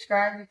 rate,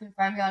 subscribe. You can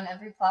find me on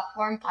every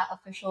platform at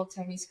official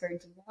Tony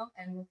Scardino,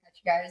 and we'll catch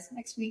you guys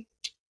next week.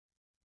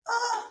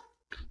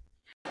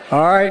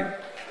 All right.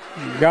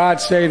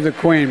 God save the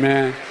Queen,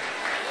 man.